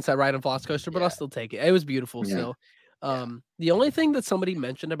was a sunset ride on Velocicoaster, but I'll Yeah. still take it. It was beautiful Yeah. still. The only thing that somebody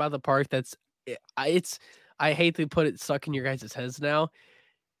mentioned about the park that's I hate to put it stuck in your guys' heads now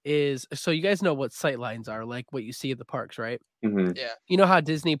is so you guys know what sight lines are, like what you see at the parks, right? Mhm. You know how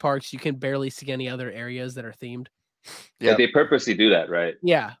Disney parks you can barely see any other areas that are themed. Yeah, Yep. they purposely do that, right?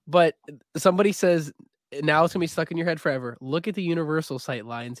 Yeah, but somebody says now it's gonna be stuck in your head forever. Look at the Universal sight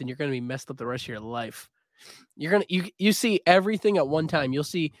lines, and you're gonna be messed up the rest of your life. You're gonna you see everything at one time. You'll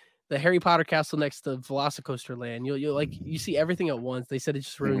see the Harry Potter castle next to Velocicoaster Land. You'll like you see everything at once. They said it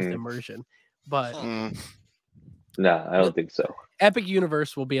just ruins the immersion, but Mm. Nah, I don't think so. Epic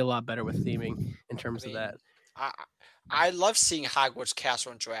Universe will be a lot better with theming in terms of that. I love seeing Hogwarts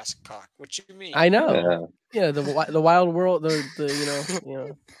Castle in Jurassic Park. What you mean? I know. Yeah, the wild world, the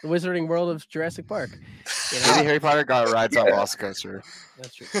the Wizarding World of Jurassic Park. You know? Maybe Harry Potter got rides on Velocicoaster.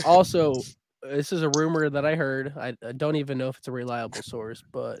 That's true. Also, this is a rumor that I heard. I don't even know if it's a reliable source,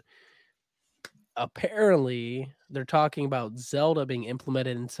 but apparently they're talking about Zelda being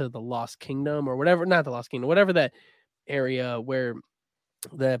implemented into the Lost Kingdom or whatever, not the Lost Kingdom, whatever that area where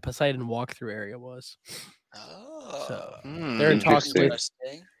the Poseidon walkthrough area was. Oh, So Hmm. they're in talks with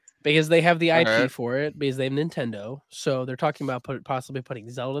interesting. because they have the IP Okay. for it because they have Nintendo. So they're talking about possibly putting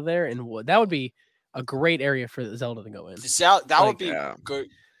Zelda there, and that would be a great area for Zelda to go in. That Like, would be yeah.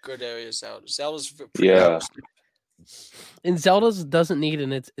 good area. Zelda's pretty Yeah. close. And Zelda doesn't need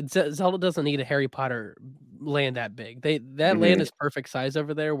Zelda doesn't need a Harry Potter land that big. That land is perfect size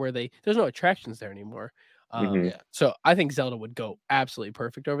over there where there's no attractions there anymore. Mhm. So I think Zelda would go absolutely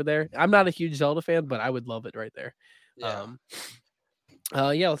perfect over there. I'm not a huge Zelda fan, but I would love it right there. Yeah.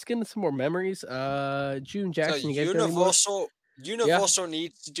 Yeah, let's get into some more memories. June Jackson, So you guys got any more? Universal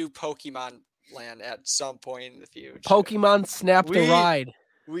needs to do Pokemon Land at some point in the future. Pokemon Snap the We- Ride.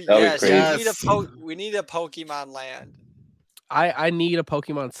 We That'd be yes, crazy. we need a Pokemon Land. I need a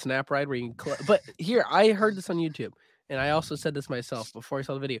Pokemon Snap Ride where you can but here I heard this on YouTube and I also said this myself before I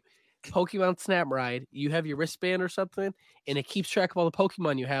saw the video. Pokemon Snap Ride, you have your wristband or something and it keeps track of all the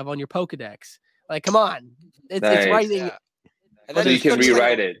Pokemon you have on your Pokedex. Like come on. It's Nice. writing Yeah. And So then you can go to,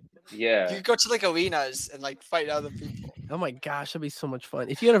 rewrite like, it. Yeah. You can go to like arenas and like fight other people. Oh my gosh, that'd be so much fun.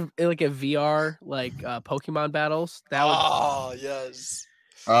 If you had a VR like Pokemon battles, that would Oh yes.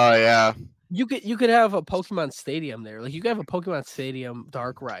 Oh yeah. you could have a Pokemon Stadium there. Like you could have a Pokemon Stadium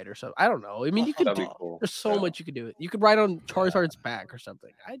dark ride or something. I don't know. I mean, you could That'd be cool. there's so much you could do it. You could ride on Charizard's back or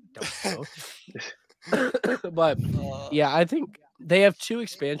something. I don't know. But yeah, I think they have 2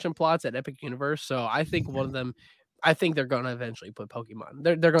 expansion plots at Epic Universe, so I think one of them I think they're going to eventually put Pokemon.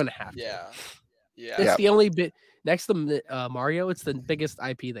 They're going to have to. Yeah. Yeah. It's the only bit next to Mario, it's the biggest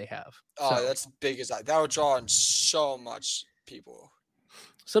IP they have. Oh, So, that's big as that. That would draw in so much people.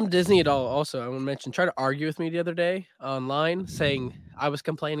 Some Disney adult also, I want to mention, tried to argue with me the other day online, saying I was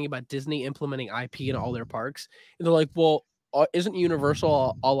complaining about Disney implementing IP in all their parks. And they're like, well, isn't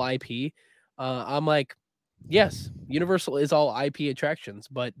Universal all IP? I'm like, yes, Universal is all IP attractions,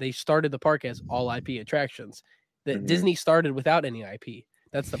 but they started the park as all IP attractions. That Disney started without any IP.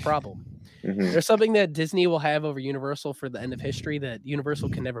 That's the problem. There's something that Disney will have over Universal for the end of history that Universal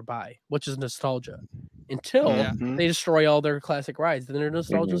can never buy, which is nostalgia. Until they destroy all their classic rides, then their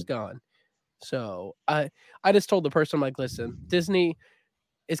nostalgia's gone. So I just told the person, I'm like, listen, Disney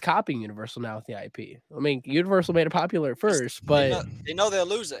is copying Universal now with the IP. I mean, Universal made it popular at first, but they know they're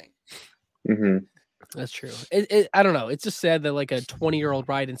losing. That's true. I don't know. It's just sad that like a 20-year-old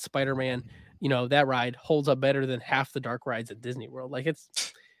ride in Spider-Man, you know, that ride holds up better than half the dark rides at Disney World. Like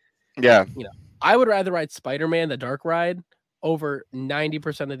it's, Yeah. you know, I would rather ride Spider-Man, the dark ride, over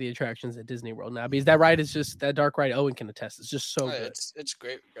 90% of the attractions at Disney World now, because that ride is just, that dark ride, Owen can attest, it's just so good. It's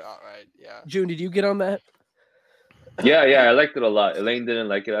great ride. Yeah. June, did you get on that? Yeah, I liked it a lot. Elaine didn't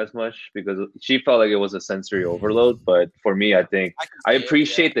like it as much because she felt like it was a sensory overload. But for me, I think I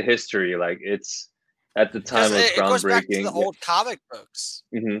appreciate the history. Like it's at the time it was groundbreaking. It goes back to the old comic books.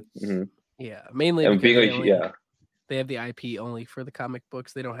 Yeah, mainly and because they have the IP only for the comic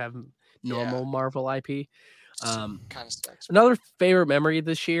books. They don't have normal Marvel IP. Kind of sucks. Another favorite memory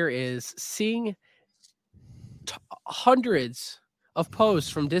this year is seeing hundreds of posts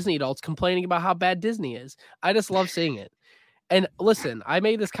from Disney adults complaining about how bad Disney is. I just love seeing it. And listen, I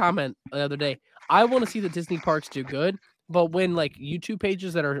made this comment the other day. I want to see the Disney parks do good, but when like YouTube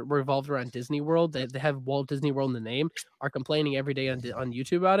pages that are revolved around Disney World, that they have Walt Disney World in the name, are complaining every day on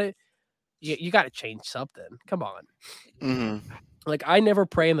YouTube about it, you got to change something. Come on. Like, I never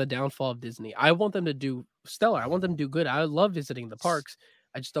pray in the downfall of Disney. I want them to do stellar. I want them to do good. I love visiting the parks.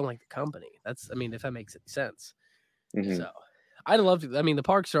 I just don't like the company. I mean, if that makes any sense. So I love it. I mean, the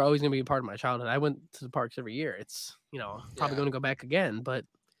parks are always going to be a part of my childhood. I went to the parks every year. It's, you know, probably going to go back again, but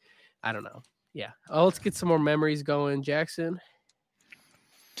I don't know. Yeah. Oh, let's get some more memories going, Jackson.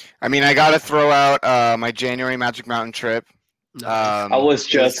 I mean, I got to throw out my January Magic Mountain trip. Nice. I was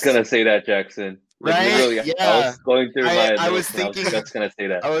just going to say that, Jackson. Like, right? Literally, I was going through I was thinking. I was just gonna say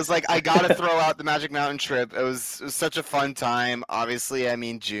that. I was like, I gotta throw out the Magic Mountain trip. It was such a fun time. Obviously, I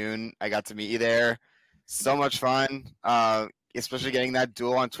mean, June, I got to meet you there. So much fun. Especially getting that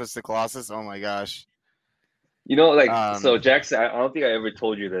duel on Twisted Colossus. Oh my gosh. You know, like, so Jackson, I don't think I ever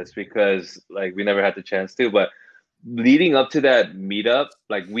told you this because like we never had the chance to. But leading up to that meetup,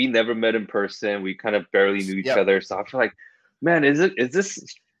 like we never met in person. We kind of barely knew each other. So I feel like, man, is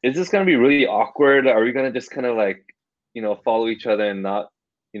this going to be really awkward? Are we going to just kind of like, you know, follow each other and not,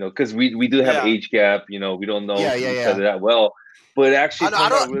 you know, because we do have age gap, you know, we don't know each other that well, but it actually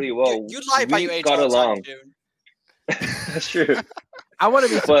turned out really well. You lie about your age got along. June. That's true. I want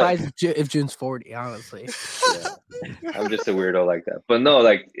to be surprised if June's 40, honestly. I'm just a weirdo like that. But no,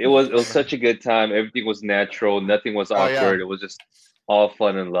 like it was such a good time. Everything was natural. Nothing was awkward. It was just all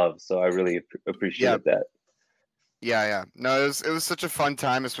fun and love. So I really appreciated that. Yeah. No, it was such a fun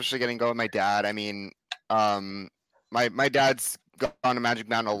time, especially getting to go with my dad. I mean, my dad's gone to Magic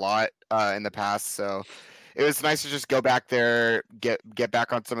Mountain a lot in the past, so it was nice to just go back there, get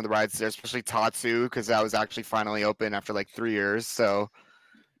back on some of the rides there, especially Tatsu, because that was actually finally open after like 3 years. So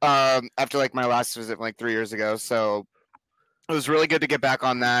after like my last visit like 3 years ago, so it was really good to get back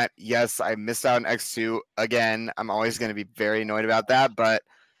on that. Yes, I missed out on X2 again. I'm always going to be very annoyed about that, but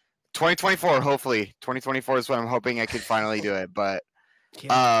 2024, hopefully. 2024 is when I'm hoping I could finally do it. But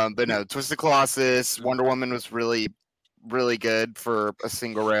no, Twisted Colossus, Wonder Woman was really, really good for a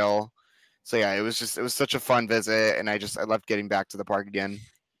single rail. So yeah, it was such a fun visit, and I loved getting back to the park again.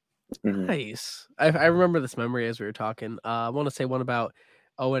 Nice. I remember this memory as we were talking. I want to say one about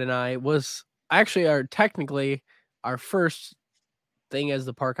Owen and I was actually technically our first thing as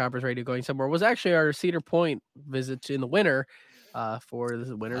the Park Hoppers Radio Going Somewhere was actually our Cedar Point visit in the winter. For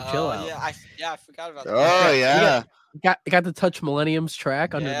the winter chill out. I forgot about that. Oh yeah. Got to touch Millennium's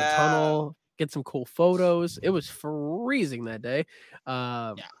track under the tunnel, get some cool photos. It was freezing that day.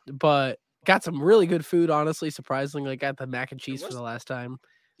 But got some really good food, honestly, surprisingly. Got the mac and cheese for the last time.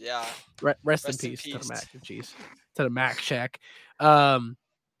 Yeah. Rest in peace to the mac and cheese. To the Mac Shack.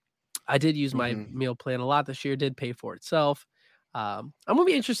 I did use my meal plan a lot this year, did pay for itself. I'm gonna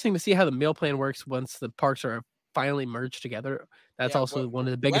be interesting to see how the meal plan works once the parks are finally merged together. That's also one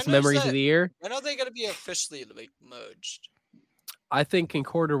of the biggest memories of the year. When are they going to be officially like merged? I think in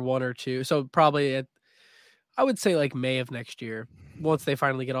Q1 or 2. So probably I would say like May of next year, once they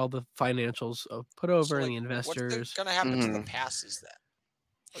finally get all the financials put over and the investors. What's going to happen to the passes then?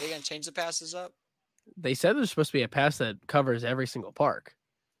 Are they going to change the passes up? They said there's supposed to be a pass that covers every single park.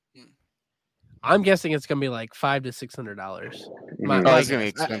 I'm guessing it's gonna be like $500 to $600. Mhm. Oh, it's gonna be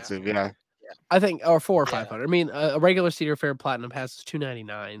expensive. Yeah. I think, or $400 or Yeah. $500. I mean, a regular Cedar Fair Platinum Pass is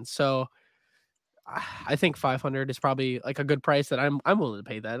 $299. So I think 500 is probably like a good price that I'm willing to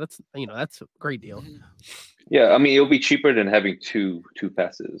pay that. That's that's a great deal. Mhm. Yeah, I mean it'll be cheaper than having two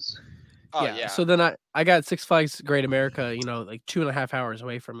passes. Oh yeah. So then I got Six Flags Great America, like 2.5 hours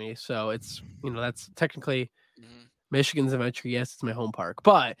away from me. So it's that's technically Mhm. Michigan's Adventure. Yes, it's my home park,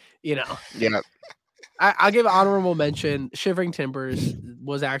 but Yeah. I'll give an honorable mention. Shivering Timbers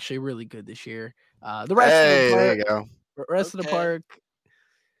was actually really good this year. The rest Hey, of the there park, you go. of the Okay. park.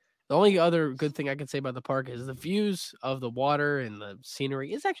 The only other good thing I can say about the park is the views of the water and the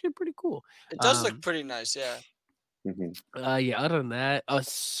scenery is actually pretty cool. It does look pretty nice. Yeah. Mhm. Other than that,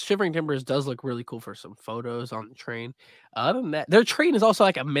 Shivering Timbers does look really cool for some photos on the train. Other than that, their train is also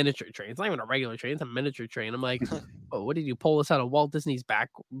like a miniature train. It's not even a regular train; it's a miniature train. I'm like, oh, what did you pull this out of Walt Disney's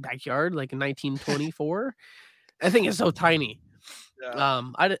backyard, like in 1924? I think it's so tiny. Yeah.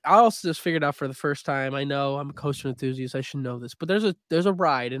 I also just figured out for the first time. I know I'm a coaster enthusiast. I should know this, but there's a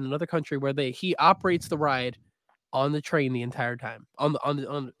ride in another country where he operates the ride on the train the entire time on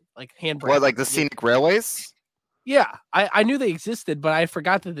like handbrake. What, like the scenic railways? Yeah, I knew they existed, but I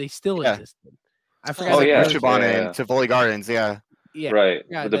forgot that they still Yeah. existed. I forgot. Oh, that yeah. there was- Uchibana Yeah. and Tivoli Gardens. Yeah. yeah, Right.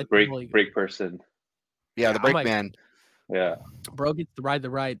 yeah, With the that's totally good. brake person. Yeah. Yeah, The I'm brake like- man. Yeah. Bro gets to ride the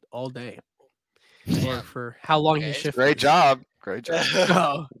ride all day, or Damn. for how long his Okay. shift. Great is. job. Great job.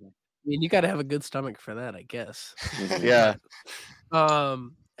 Oh, I mean, you got to have a good stomach for that, I guess. Mhm. Yeah.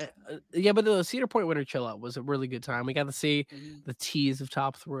 Yeah, but the Cedar Point Winter Chill Out was a really good time. We got to see Mhm. the teas of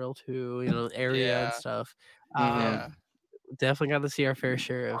Top Thrill too, area and Yeah. stuff. Yeah. Definitely got to see our fair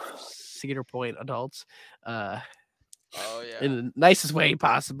share of Cedar Point adults. Oh yeah. In the nicest way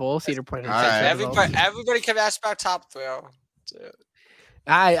possible. Cedar Point. All right. Everybody can ask about Top Thrill.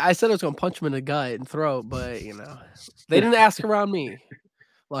 I said I was gonna punch him in the gut and throat, but they didn't ask around me,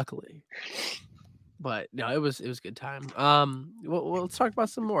 luckily. But no, it was a good time. Well, let's talk about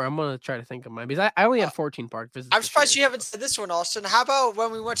some more. I'm gonna try to think of mine because I only had 14 park visits. I'm this surprised year. you haven't said this one, Austin. How about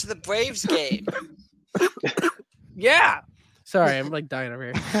when we went to the Braves game? Yeah. Sorry, I'm like dying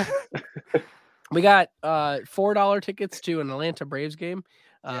over here. We got $4 tickets to an Atlanta Braves game.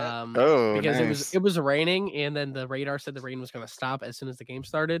 Yeah. Oh, Because nice. it was raining, and then the radar said the rain was going to stop as soon as the game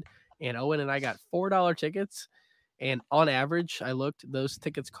started. And Owen and I got $4 tickets, and on average, I looked; those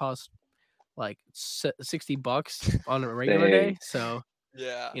tickets cost like $60 on a regular day. Dang. So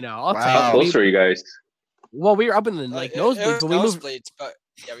Yeah. I'll Wow. take How it. close are you guys? Well, we were up in the It nosebleeds, was but we moved. nosebleeds, but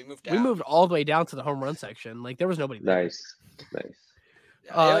yeah, we moved down. We moved all the way down to the home run section. Like there was nobody there. Nice.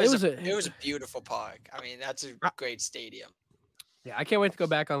 Yeah, it was it was a beautiful park. I mean, that's a great stadium. Yeah, I can't wait to go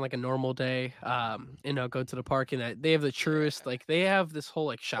back on like a normal day. Go to the park and they have the truest. Like they have this whole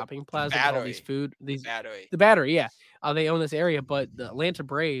like shopping plaza with all these Battery. food. Battery. The Battery, yeah. They own this area, but the Atlanta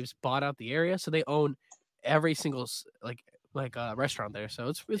Braves bought out the area, so they own every single restaurant there. So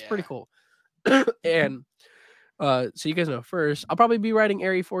it's pretty Yeah. cool. And so you guys know first, I'll probably be riding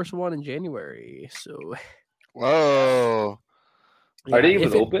Air Force One in January. So Whoa. Are they yeah, even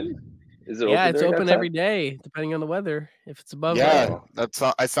if it- open? Is it Yeah, open? it's during that open time? every day, depending on the weather. If it's above Yeah.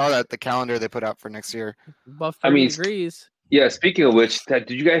 I saw that the calendar they put out for next year. above I 30 mean, degrees. Yeah. Speaking of which, did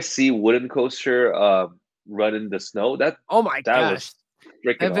you guys see Wooden Coaster run in the snow? That Oh my that gosh, was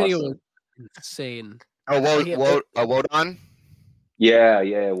freaking that video awesome. was insane. Oh, Yeah, Wodon?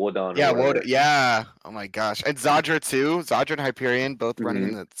 Yeah, Wodon. Yeah, or whatever. yeah. Oh my gosh. And Zadra too. Zadra and Hyperion both running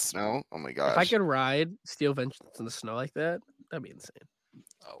in the snow. Oh my gosh. If I could ride Steel Vengeance in the snow like that, that'd be insane.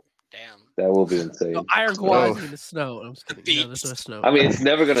 Oh, damn. That will be insane. No, Iron Gwazi in the snow. I'm just kidding. No, there's no Beast. snow. I mean, it's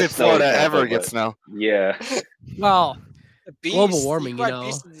never gonna If snow. in Florida Tampa, ever gets but snow. Yeah. well, The global Beast, warming, you you ride know.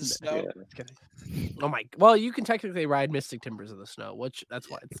 Beast in the snow? Yeah. Just kidding. Oh my! Well, you can technically ride Mystic Timbers in the snow, which that's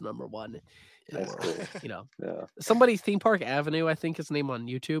why it's number one in the That's world. cool. Yeah. Somebody's Theme Park Avenue, I think his name on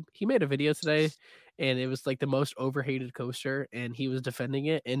YouTube. He made a video today, and it was like the most overhated coaster, and he was defending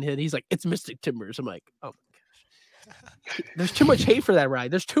it, and he's like, "It's Mystic Timbers." I'm like, "Oh my gosh, there's too much hate for that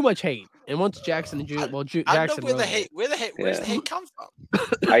ride. There's too much hate." And once Jackson and I don't Jackson, know where the rode hate. it. Where's the Yeah. hate come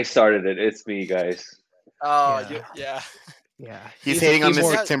from? I started it. It's me, guys. Oh, Yeah. yeah. Yeah, He's a hating on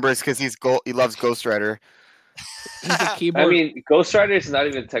keyboard- Mystic Timbers because he loves Ghost Rider. He's a keyboard. I mean, Ghost Rider is not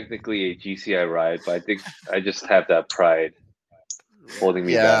even technically a GCI ride, but I think I just have that pride holding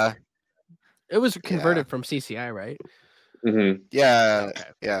me Yeah. back. it was converted from CCI, right? hmm Yeah. Okay.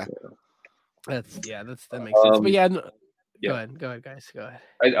 Yeah. That makes sense. But yeah, yeah. Go ahead, guys. Go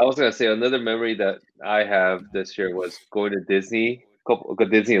ahead. I was gonna say another memory that I have this year was going to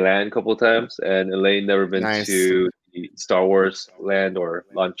Disneyland a couple times, and Elaine never been Nice. to Star Wars Land or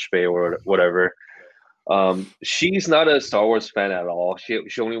Launch Bay or whatever. She's not a Star Wars fan at all.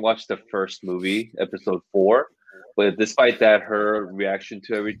 She only watched the first movie, Episode 4, but despite that, her reaction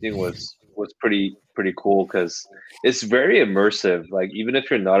to everything was pretty cool because it's very immersive. Like even if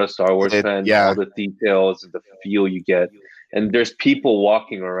you're not a Star Wars fan, all the details and the feel you get, and there's people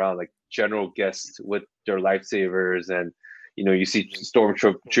walking around like general guests with their lightsabers, and you see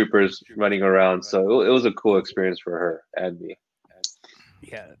stormtroopers running around. So it was a cool experience for her and me.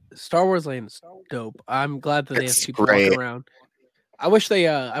 Yeah, Star Wars Land is dope. I'm glad that they have people walking around. I wish they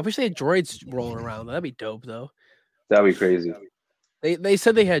had droids rolling around. That'd be dope though. That'd be crazy. They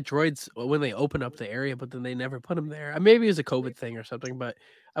said they had droids when they opened up the area, but then they never put them there. Maybe it was a COVID thing or something. But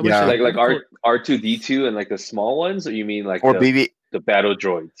I wish like R2D2 and like the small ones, or you mean like the battle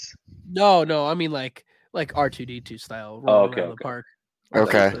droids? No, I mean like R2D2 style rolling around the park.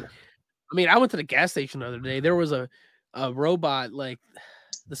 Okay. I mean, I went to the gas station the other day. There was a robot like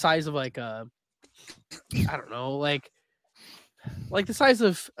the size of like I don't know, like the size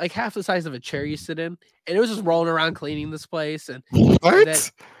of like half the size of a chair you sit in, and it was just rolling around cleaning this place. And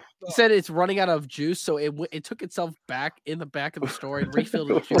what? He said it's running out of juice, so it took itself back in the back of the store and refilled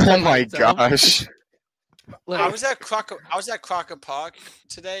its juice. Oh my gosh! I was at Crocker Park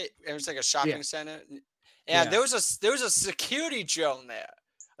today. It was like a shopping center, and there was a security drone there.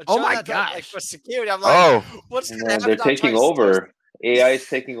 Oh my gosh! Like for security, I'm like, what's going to happen? They're taking over. AI is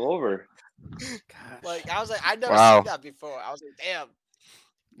taking over. Like I was like, I'd never seen that before. I was like, damn.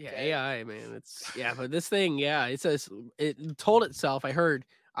 Yeah, AI, man. But this thing, it told itself. I heard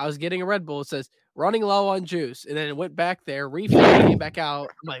I was getting a Red Bull. It says running low on juice, and then it went back there, refilled, came back out.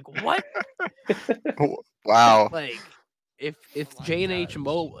 I'm like, what? Wow. Like, if J&H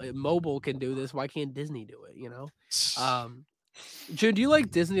Mobile can do this, why can't Disney do it? June, do you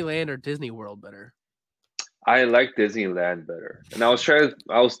like Disneyland or Disney World better? I like Disneyland better, and I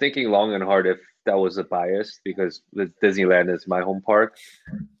was thinking long and hard if that was a bias because Disneyland is my home park,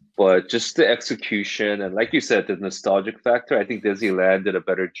 but just the execution and like you said, the nostalgic factor, I think Disneyland did a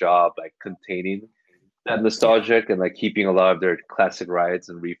better job like containing that nostalgic and like keeping a lot of their classic rides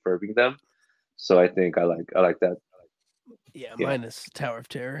and refurbing them. So I think I like that. Yeah, minus Tower of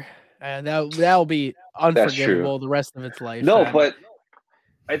Terror. And that'll be unforgivable the rest of its life. No, but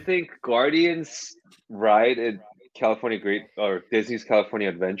I think Guardians ride in Disney's California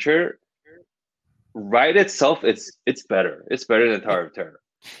Adventure ride itself, it's better. It's better than Tower of Terror.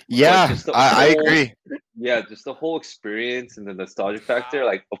 Yeah, I agree. Yeah, just the whole experience and the nostalgia factor.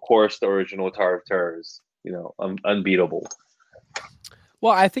 Like, of course, the original Tower of Terror is unbeatable.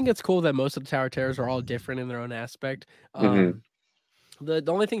 Well, I think it's cool that most of the Tower of Terrors are all different in their own aspect. The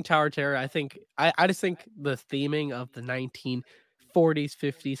only thing Tower of Terror, I just think the theming of the 1940s,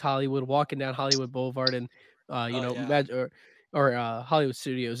 50s Hollywood, walking down Hollywood Boulevard and Hollywood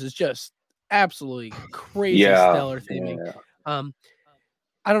Studios is just absolutely crazy stellar theming. Yeah.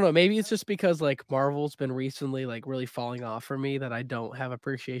 I don't know, maybe it's just because like Marvel's been recently like really falling off for me that I don't have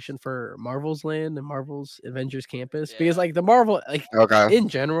appreciation for Marvel's Land and Marvel's Avengers Campus because like the Marvel in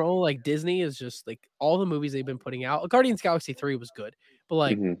general, like Disney is just like all the movies they've been putting out. Guardians Galaxy 3 was good, but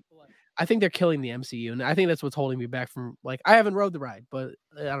like I think they're killing the MCU, and I think that's what's holding me back from like I haven't rode the ride, but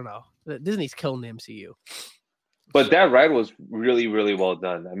I don't know. Disney's killing the MCU. But that ride was really, really well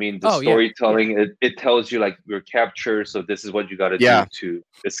done. I mean, the storytelling, it tells you like you're captured, so this is what you got to do to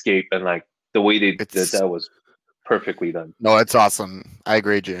escape, and like the way they did that was perfectly done. No, it's awesome. I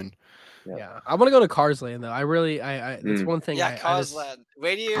agree, June. Yeah, I want to go to Cars Land though. I really, that's one thing. Yeah, Cars Land.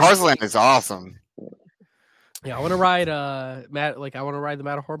 Cars Land is awesome. Yeah, I want to ride I want to ride the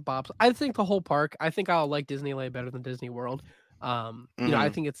Matterhorn Bops. I think the whole park. I think I'll like Disneyland better than Disney World. I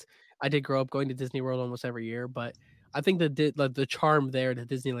think I did grow up going to Disney World almost every year, but I think the charm there to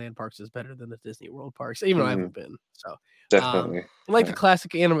Disneyland parks is better than the Disney World parks, even though I haven't been. So definitely, the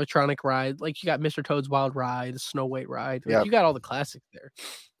classic animatronic ride, like you got Mr. Toad's Wild Ride, the Snow White ride. Like, you got all the classics there.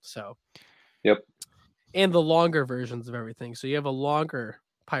 So, and the longer versions of everything. So you have a longer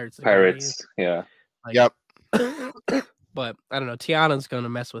Pirates. Yeah. Like, but I don't know. Tiana's going to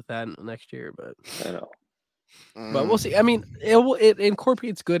mess with that next year, but I know. But we'll see. I mean, it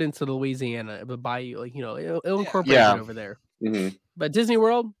incorporates good into the Louisiana, but Bayou, like it'll incorporate it over there. But Disney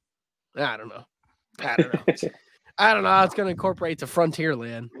World, I don't know. I don't know how it's going to incorporate to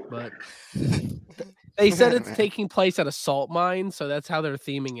Frontierland, but they said it's taking place at a salt mine, so that's how they're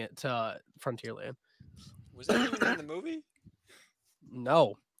theming it to Frontierland. Was that even in the movie?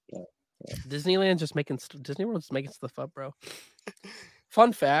 No. Disney World's just making stuff up, bro.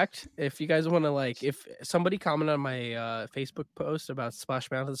 Fun fact, if you guys want to if somebody commented on my Facebook post about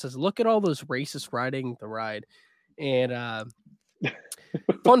Splash Mountain, says, look at all those racists riding the ride. And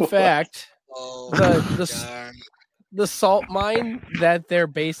fun fact, Oh, the salt mine that they're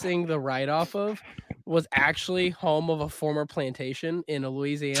basing the ride off of was actually home of a former plantation in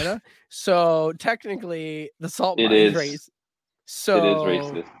Louisiana. So technically, the salt It mine is. race. It So is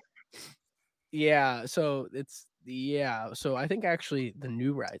racist. yeah, so so I think actually the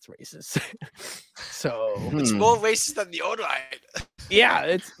new ride's racist. So it's more racist than the old ride. yeah,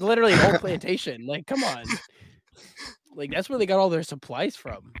 it's literally an old plantation. Like, come on, like that's where they got all their supplies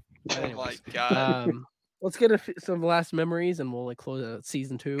from. But Oh my anyways, god. let's get some last memories, and we'll like close out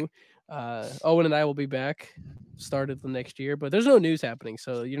season 2. Owen and I will be back started the next year, but there's no news happening,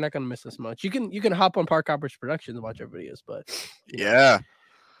 so you're not gonna miss us much. You can hop on Park Hoppers Productions and watch our videos, but Yeah.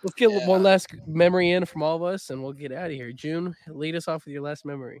 let's get one last memory in from all of us, and we'll get out of here. June, lead us off with your last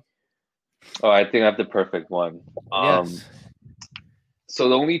memory. Oh, I think I have the perfect one. Yes. So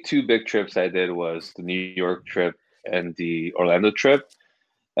the only 2 big trips I did was the New York trip and the Orlando trip.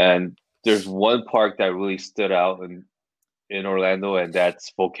 And there's one park that really stood out in Orlando, and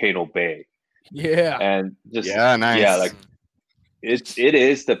that's Volcano Bay. Yeah. And just nice. yeah, like it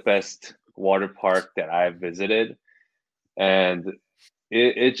is the best water park that I've visited. And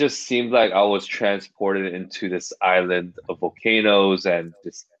it just seemed like I was transported into this island of volcanoes and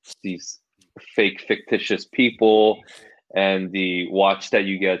these fake fictitious people, and the watch that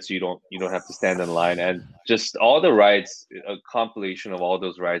you get so you don't have to stand in line, and just all the rides, a compilation of all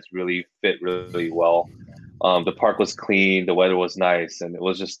those rides really fit really well. The park was clean, the weather was nice, and it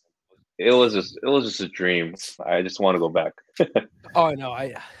was just a dream. I just want to go back. Oh no,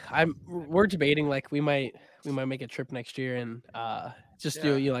 we're debating like we might make a trip next year and just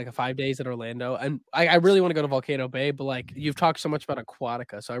do like a 5 days at Orlando, and I really want to go to Volcano Bay, but like you've talked so much about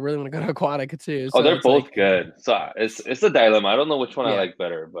Aquatica, so I really want to go to Aquatica too. So they're both good. So it's a dilemma. I don't know which one I like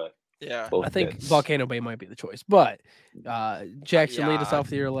better, but I think good. Volcano Bay might be the choice. But Jackson, lead us off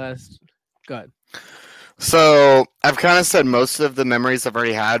with your last. Go ahead. So I've kind of said most of the memories I've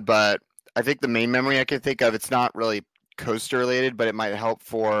already had, but I think the main memory I can think of, it's not really coaster related, but it might help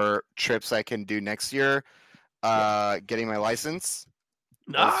for trips I can do next year. Getting my license.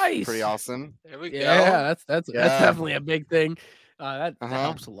 Nice. Pretty awesome. There we go. Yeah, that's definitely a big thing. That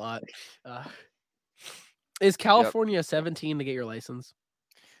helps a lot. Is California 17 to get your license?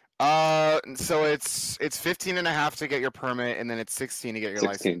 So it's 15 and a half to get your permit, and then it's 16 to get your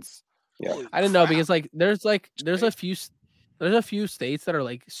license. Yeah. I didn't know because there's a few states that are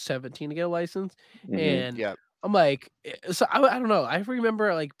like 17 to get a license, and I'm like, so I don't know. I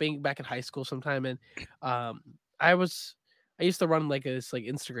remember like being back in high school sometime, and I used to run like this like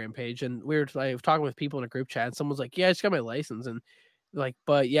Instagram page, and we were like talking with people in a group chat, and someone's like, "Yeah, I just got my license," and like,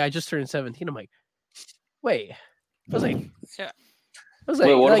 "But yeah, I just turned 17." I'm like, "Wait," I was like,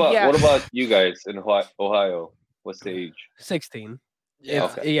 "Wait, what about you guys in Ohio? What's the age?" 16.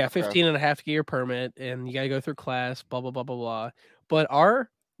 Yeah. Yeah, 15 and a half to get your permit, and you got to go through class, blah, blah, blah, blah, blah. But our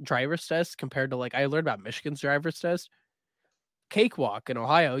driver's test compared to like, I learned about Michigan's driver's test, cakewalk in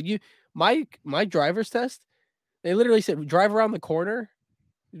Ohio. My driver's test, they literally said, drive around the corner,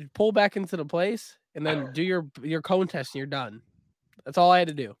 pull back into the place, and then do your cone test, and you're done. That's all I had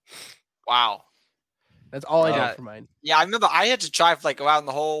to do. Wow. That's all I did for mine. Yeah, I remember I had to drive like around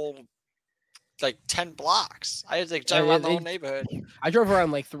the whole like 10 blocks. I had to like drive around the whole neighborhood. I drove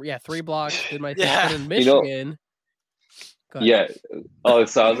around like 3 blocks, did my thing in Michigan. Yeah. Oh,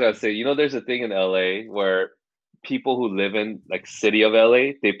 so I was gonna say, there's a thing in LA where people who live in like city of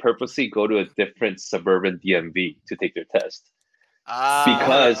LA, they purposely go to a different suburban DMV to take their test.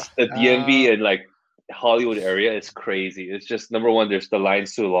 Because the DMV in like Hollywood area is crazy. It's just, number one, there's the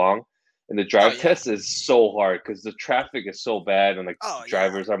line's too long, and the drive test is so hard because the traffic is so bad, and like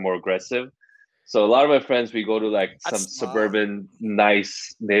drivers are more aggressive. So a lot of my friends, we go to like some suburban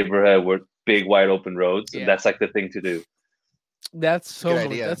nice neighborhood with big wide open roads, and that's like the thing to do. That's so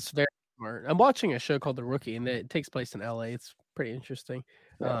idea. That's very smart. I'm watching a show called The Rookie, and it takes place in LA. It's pretty interesting.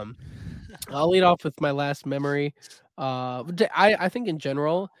 Yeah. I'll lead off with my last memory. I think in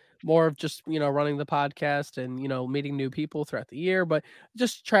general, more of just running the podcast and meeting new people throughout the year, but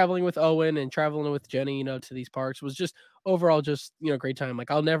just traveling with Owen and traveling with Jenny to these parks was just overall just great time.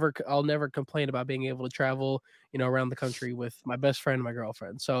 Like I'll never complain about being able to travel around the country with my best friend and my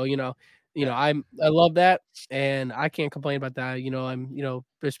girlfriend. So I love that, and I can't complain about that. I'm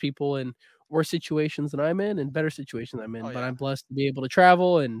there's people in worse situations than I'm in and better situations I'm in, but I'm blessed to be able to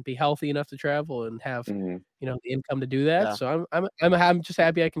travel and be healthy enough to travel and have the income to do that. So I'm just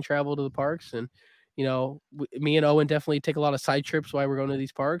happy I can travel to the parks, and me and Owen definitely take a lot of side trips while we're going to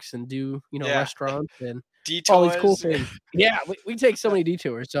these parks and do restaurants and detours. All these cool things. Yeah, we take so many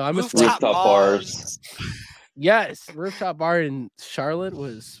detours. So I'm rooftop bars. Yes, rooftop bar in Charlotte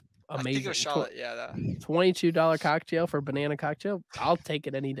was I think amazing. it was Charlotte. Yeah. That. $22 cocktail for banana cocktail. I'll take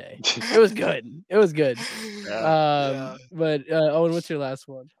it any day. It was good. It was good. Yeah. But Owen, what's your last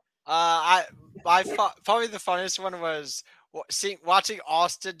one? Probably the funniest one was watching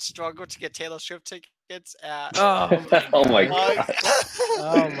Austin struggle to get Taylor Swift tickets at. Oh my god!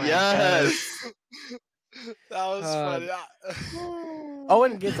 Oh my Yes. That was funny.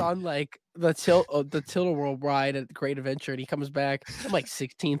 Owen gets on like the Tilt-A-Whirl ride at Great Adventure, and he comes back. I'm like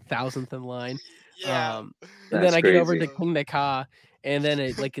 16,000th in line. Yeah. And then That's I get over to crazy. King Ka, and then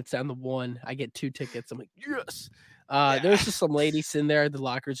it's down to one. I get 2 tickets. I'm like, yes. Yeah. There was just some lady sitting there at the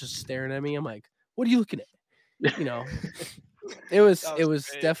lockers just staring at me. I'm like, what are you looking at? You know, it was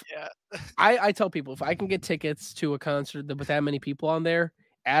great, definitely. Yeah. I tell people if I can get tickets to a concert with that many people on there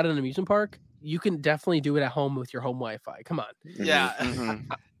at an amusement park, you can definitely do it at home with your home Wi-Fi. Come on. Yeah. Mhm.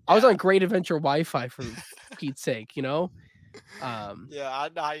 I was on Great Adventure Wi-Fi for Pete's sake, you know. Yeah, I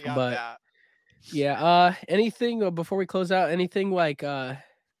know how you got but- that. Yeah. Anything before we close out? Anything like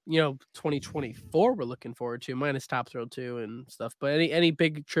 2024 we're looking forward to, minus Top Thrill 2 and stuff. But any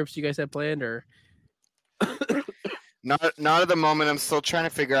big trips you guys have planned or? Not at the moment. I'm still trying to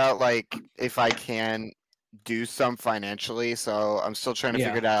figure out like if I can do some financially. So I'm still trying to Yeah.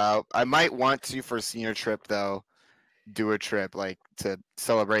 figure that out. I might want to for a senior trip though, do a trip like to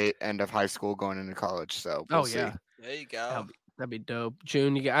celebrate end of high school going into college. So we'll see. Yeah, There you go. that'd be dope.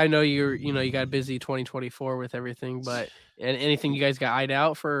 June, I know you got busy 2024 with everything, but and anything you guys got eyed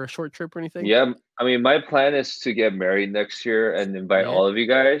out for a short trip or anything? Yeah, I mean, my plan is to get married next year and invite Yeah. all of you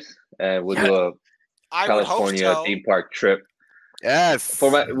guys, and we'll do a I would hope California so. theme park trip. Yes.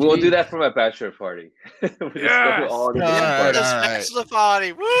 We'll do that for my bachelor party. We'll just go to all the different Alright, parties. This alright. bachelor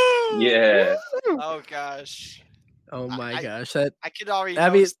party. Woo! Yeah. Oh gosh. Oh my I- gosh, that I can already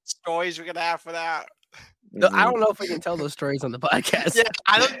That'd know be- the stories we're gonna have for that. I don't know if we can tell those stories on the podcast. Yeah,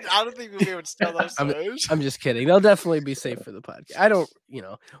 I don't think we'll be able to tell those I'm- stories. I'm just kidding. They'll definitely be safe for the podcast. I don't,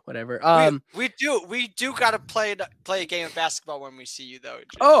 whatever. we do gotta play a game of basketball when we see you though. Jim.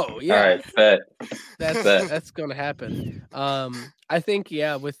 Oh yeah, All right, bet. that's bet. that's gonna happen. I think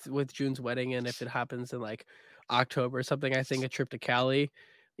with June's wedding, and if it happens in like October or something, I think a trip to Cali,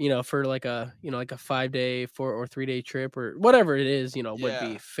 for like a 5-day 4 or 3-day trip or whatever it is, would Yeah.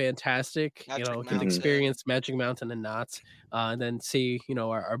 be fantastic. Magic Get Mountain. experience Magic Mountain and Knott's, and then see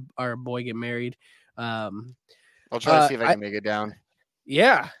our boy get married. I'll try to see if I I- can make it down.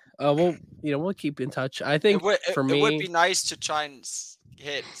 Yeah. We'll keep in touch. I think for me, it would be nice to try and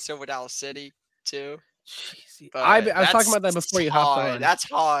hit Silver Dollar City too. Jeez, but I was talking that's about that before you hopped hard. on. That's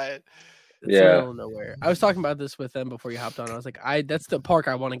hard. It's Yeah. middle of nowhere. I was talking about this with them before you hopped on. I was like, that's the park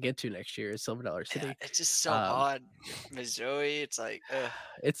I want to get to next year is Silver Dollar City. Yeah, it's just so Um, hard. Missouri, it's like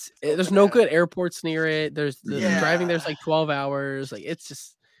There's so no bad. good airports near it. There's the driving. There's Yeah. like 12 hours. Like it's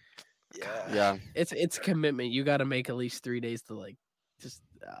just yeah. Yeah. it's a commitment. You got to make at least 3 days to like just.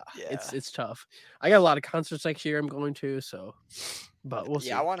 Yeah. It's tough. I got a lot of concerts next year I'm going to, so but we'll see.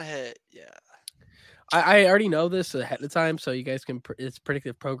 Yeah, I want to hit. Yeah. I already know this ahead of time, so you guys can. It's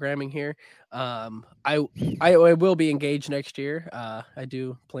predictive programming here. I will be engaged next year. I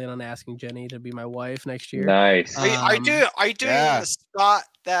do plan on asking Jenny to be my wife next year. Nice. Are you doing yeah. the spot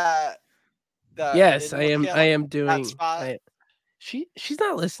that? Yes, in I am. North I am doing. spot? She's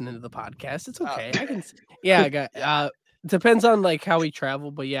not listening to the podcast. It's Oh, okay. I okay. can. Yeah, I got. Yeah. Depends on like how we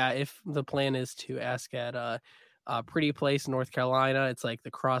travel, but yeah, if the plan is to ask at a pretty place in North Carolina, it's like the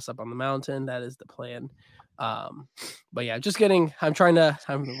cross up on the mountain. That is the plan. But yeah, just getting.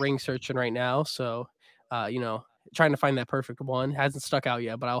 I'm ring searching right now, so trying to find that perfect one. Hasn't stuck out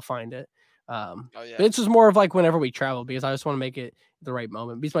yet, but I'll find it. Oh yeah. But it's just more of like whenever we travel because I just want to make it the right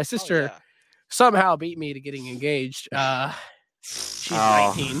moment. Because my Oh, sister yeah. somehow beat me to getting engaged. She's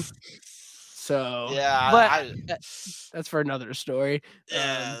Oh. 19. So Yeah, but that's for another story.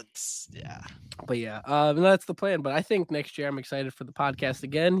 yeah, But yeah, that's the plan. But I think next year I'm excited for the podcast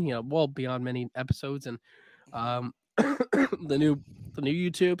again. We'll be on many episodes and the new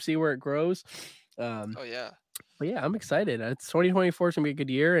YouTube, see where it grows. oh yeah. But yeah, I'm excited. It's 2024 is gonna be a good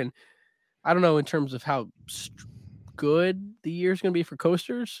year, and I don't know in terms of how good the year's gonna be for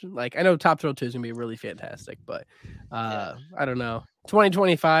coasters. Like I know Top Thrill 2 is gonna be really fantastic, but I don't know.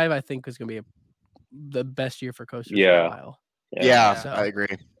 2025 I think is gonna be the best year for coasters for Yeah. a while. Yeah, So- I agree.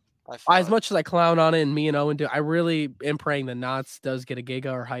 As much as I clown on it and me and Owen do, I really am praying that Knott's does get a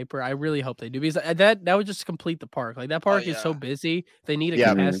Giga or Hyper. I really hope they do because that would just complete the park. Like that park is so yeah. busy. They need a Yeah.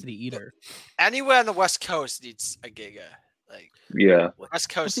 capacity eater. Anywhere on the West Coast needs a Giga. Like Yeah. West But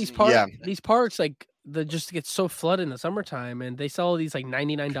Coast. these needs- parks, Yeah. these parks, like they just get so flooded in the summertime, and they sell these like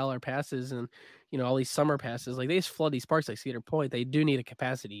 $99 passes, and all these summer passes. Like they just flood these parks like Cedar Point. They do need a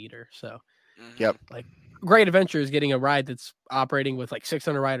capacity eater. So, Yep. like Great Adventure is getting a ride that's operating with like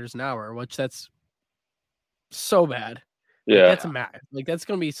 600 riders an hour, which that's so bad. Yeah. That's a mad. Like that's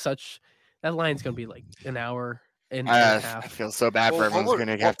gonna be that line's gonna be like an hour and a I half. feel so bad for everyone who's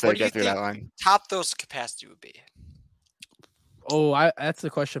going to have to get through that line. Top those capacity would be. Oh, that's the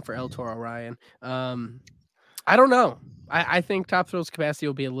question for El Toro Ryan. I don't know. I think Top Thrills capacity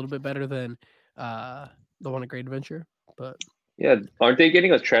will be a little bit better than the one at Great Adventure, but Yeah, aren't they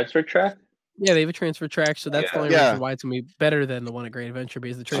getting a transfer track? yeah, they have a transfer track, so that's the only Yeah. reason why it's gonna be better than the one at Great Adventure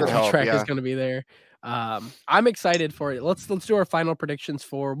because the Should transfer help, track is yeah. gonna be there. I'm excited for it. Let's do our final predictions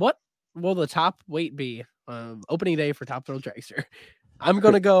for what will the top weight be opening day for Top Thrill Dragster. I'm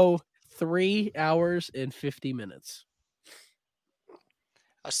gonna go 3 hours and 50 minutes.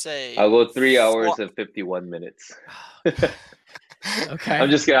 I'll say. I'll go 3 hours and 51 minutes. Okay. I'm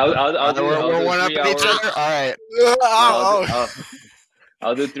just kidding. I'll do, We're do one up 3 in each hours. other. All right.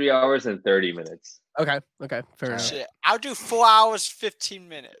 I'll do 3 hours and 30 minutes. Okay. Fair enough. Shit. I'll do 4 hours, 15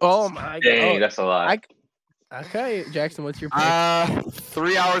 minutes. Oh my god. Dang, that's a lot. Okay, Jackson, what's your pick?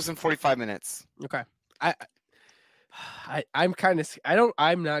 3 hours and 45 minutes. Okay. I'm kind of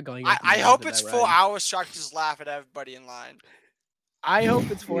I'm not going. I hope it's 4 hours so I can just laugh at everybody in line. I hope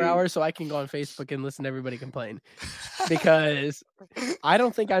it's 4 hours so I can go on Facebook and listen to everybody complain. Because I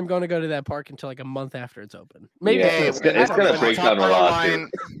don't think I'm going to go to that park until like a month after it's open. Maybe Yeah, it's gonna break down a lot.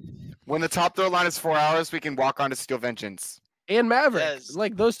 When the Top Thrill line is 4 hours, we can walk on to Steel Vengeance. And Maverick. Yes.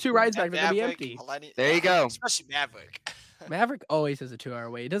 Like those two rides back, they're going to be Maverick, empty. There you go. Especially Maverick. Maverick always has a 2 hour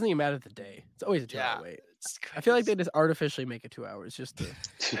wait. It doesn't even matter the day. It's always a 2 hour wait. It's I feel like they crazy. just artificially make it 2 hours just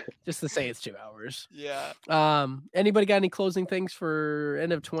to say it's 2 hours. Yeah. Anybody got any closing things for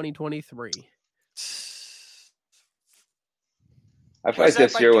end of 2023? I feel like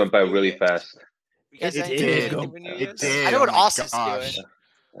this year went by really fast. You guys It anything did. to do for New It Year's? did. I know what Oh my Austin's gosh. doing.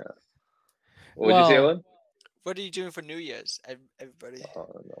 What would you say, Well, Owen? What are you doing for New Year's, everybody? Oh,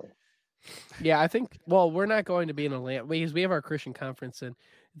 no. Yeah, I think. Well, we're not going to be in Atlanta because we have our Christian conference and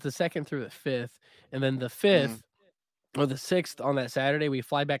it's the 2nd through the 5th, and then the 5th or the 6th on that Saturday we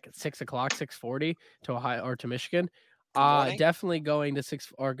fly back at 6 o'clock, 6:40 to Ohio or to Michigan. morning? Definitely going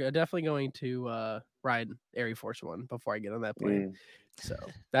to ride Air Force One before I get on that plane. So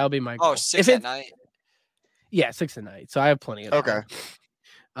that'll be my goal. Oh, 6 at night. Yeah, 6 at night. So I have plenty of Okay.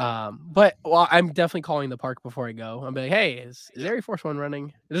 time. But I'm definitely calling the park before I go. I'm like, hey, is Air Force One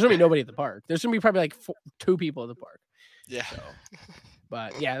running? There's gonna be nobody at the park. There's gonna be probably like 2 people at the park. Yeah. So,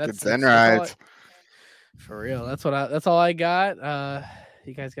 but yeah, that's Zen all rides. for real. That's all I got.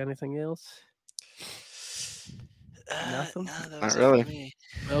 You guys got anything else? Nothing? No, that Not was it really. for me.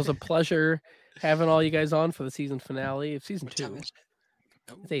 It was a pleasure having all you guys on for the season finale of season What time 2. is it?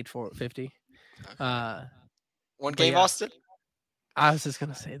 It's 8:50. One but game, yeah. Austin? I was just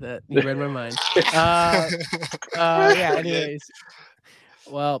gonna say that. You read my mind. Yeah. Anyways,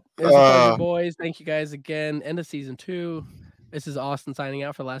 well, it was a pleasure, boys. Thank you guys again. End of season 2. This is Austin signing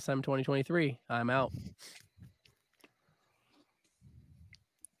out for the last time in 2023. I'm out.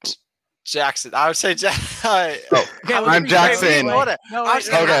 Jackson. I would say Jackson. Okay, I'm Jackson. No, I was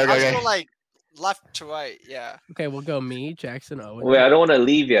wait, Okay. going like left to right. Yeah. okay, we'll go me, Jackson, Owen. Wait, I don't want to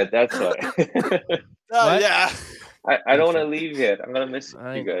leave yet. That's why. Oh What? yeah. I don't want to leave yet. I'm gonna miss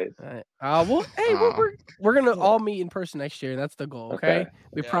you guys. All right. Well, hey, we're gonna all meet in person next year. That's the goal. Okay,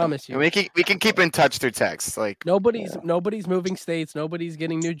 we Yeah. promise you. And we can keep in touch through text. Like Nobody's moving states. Nobody's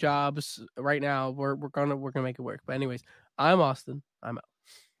getting new jobs right now. We're gonna make it work. But anyways, I'm Austin. I'm out.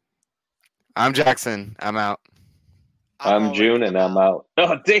 I'm Jackson. I'm out. I'm already June and I'm out.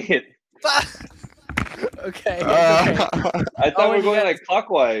 Oh dang it! Okay. I thought Oh, we were you going got- like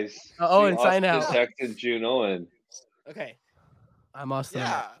clockwise. Owen, June, sign Austin, out. Jackson, June, Owen. Okay. I'm Austin. I'm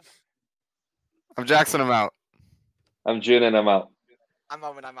Yeah. out. I'm Jackson. I'm out. I'm June and I'm out. I'm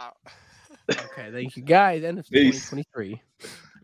out when I'm out. Okay. Thank you guys. End of Peace. 2023.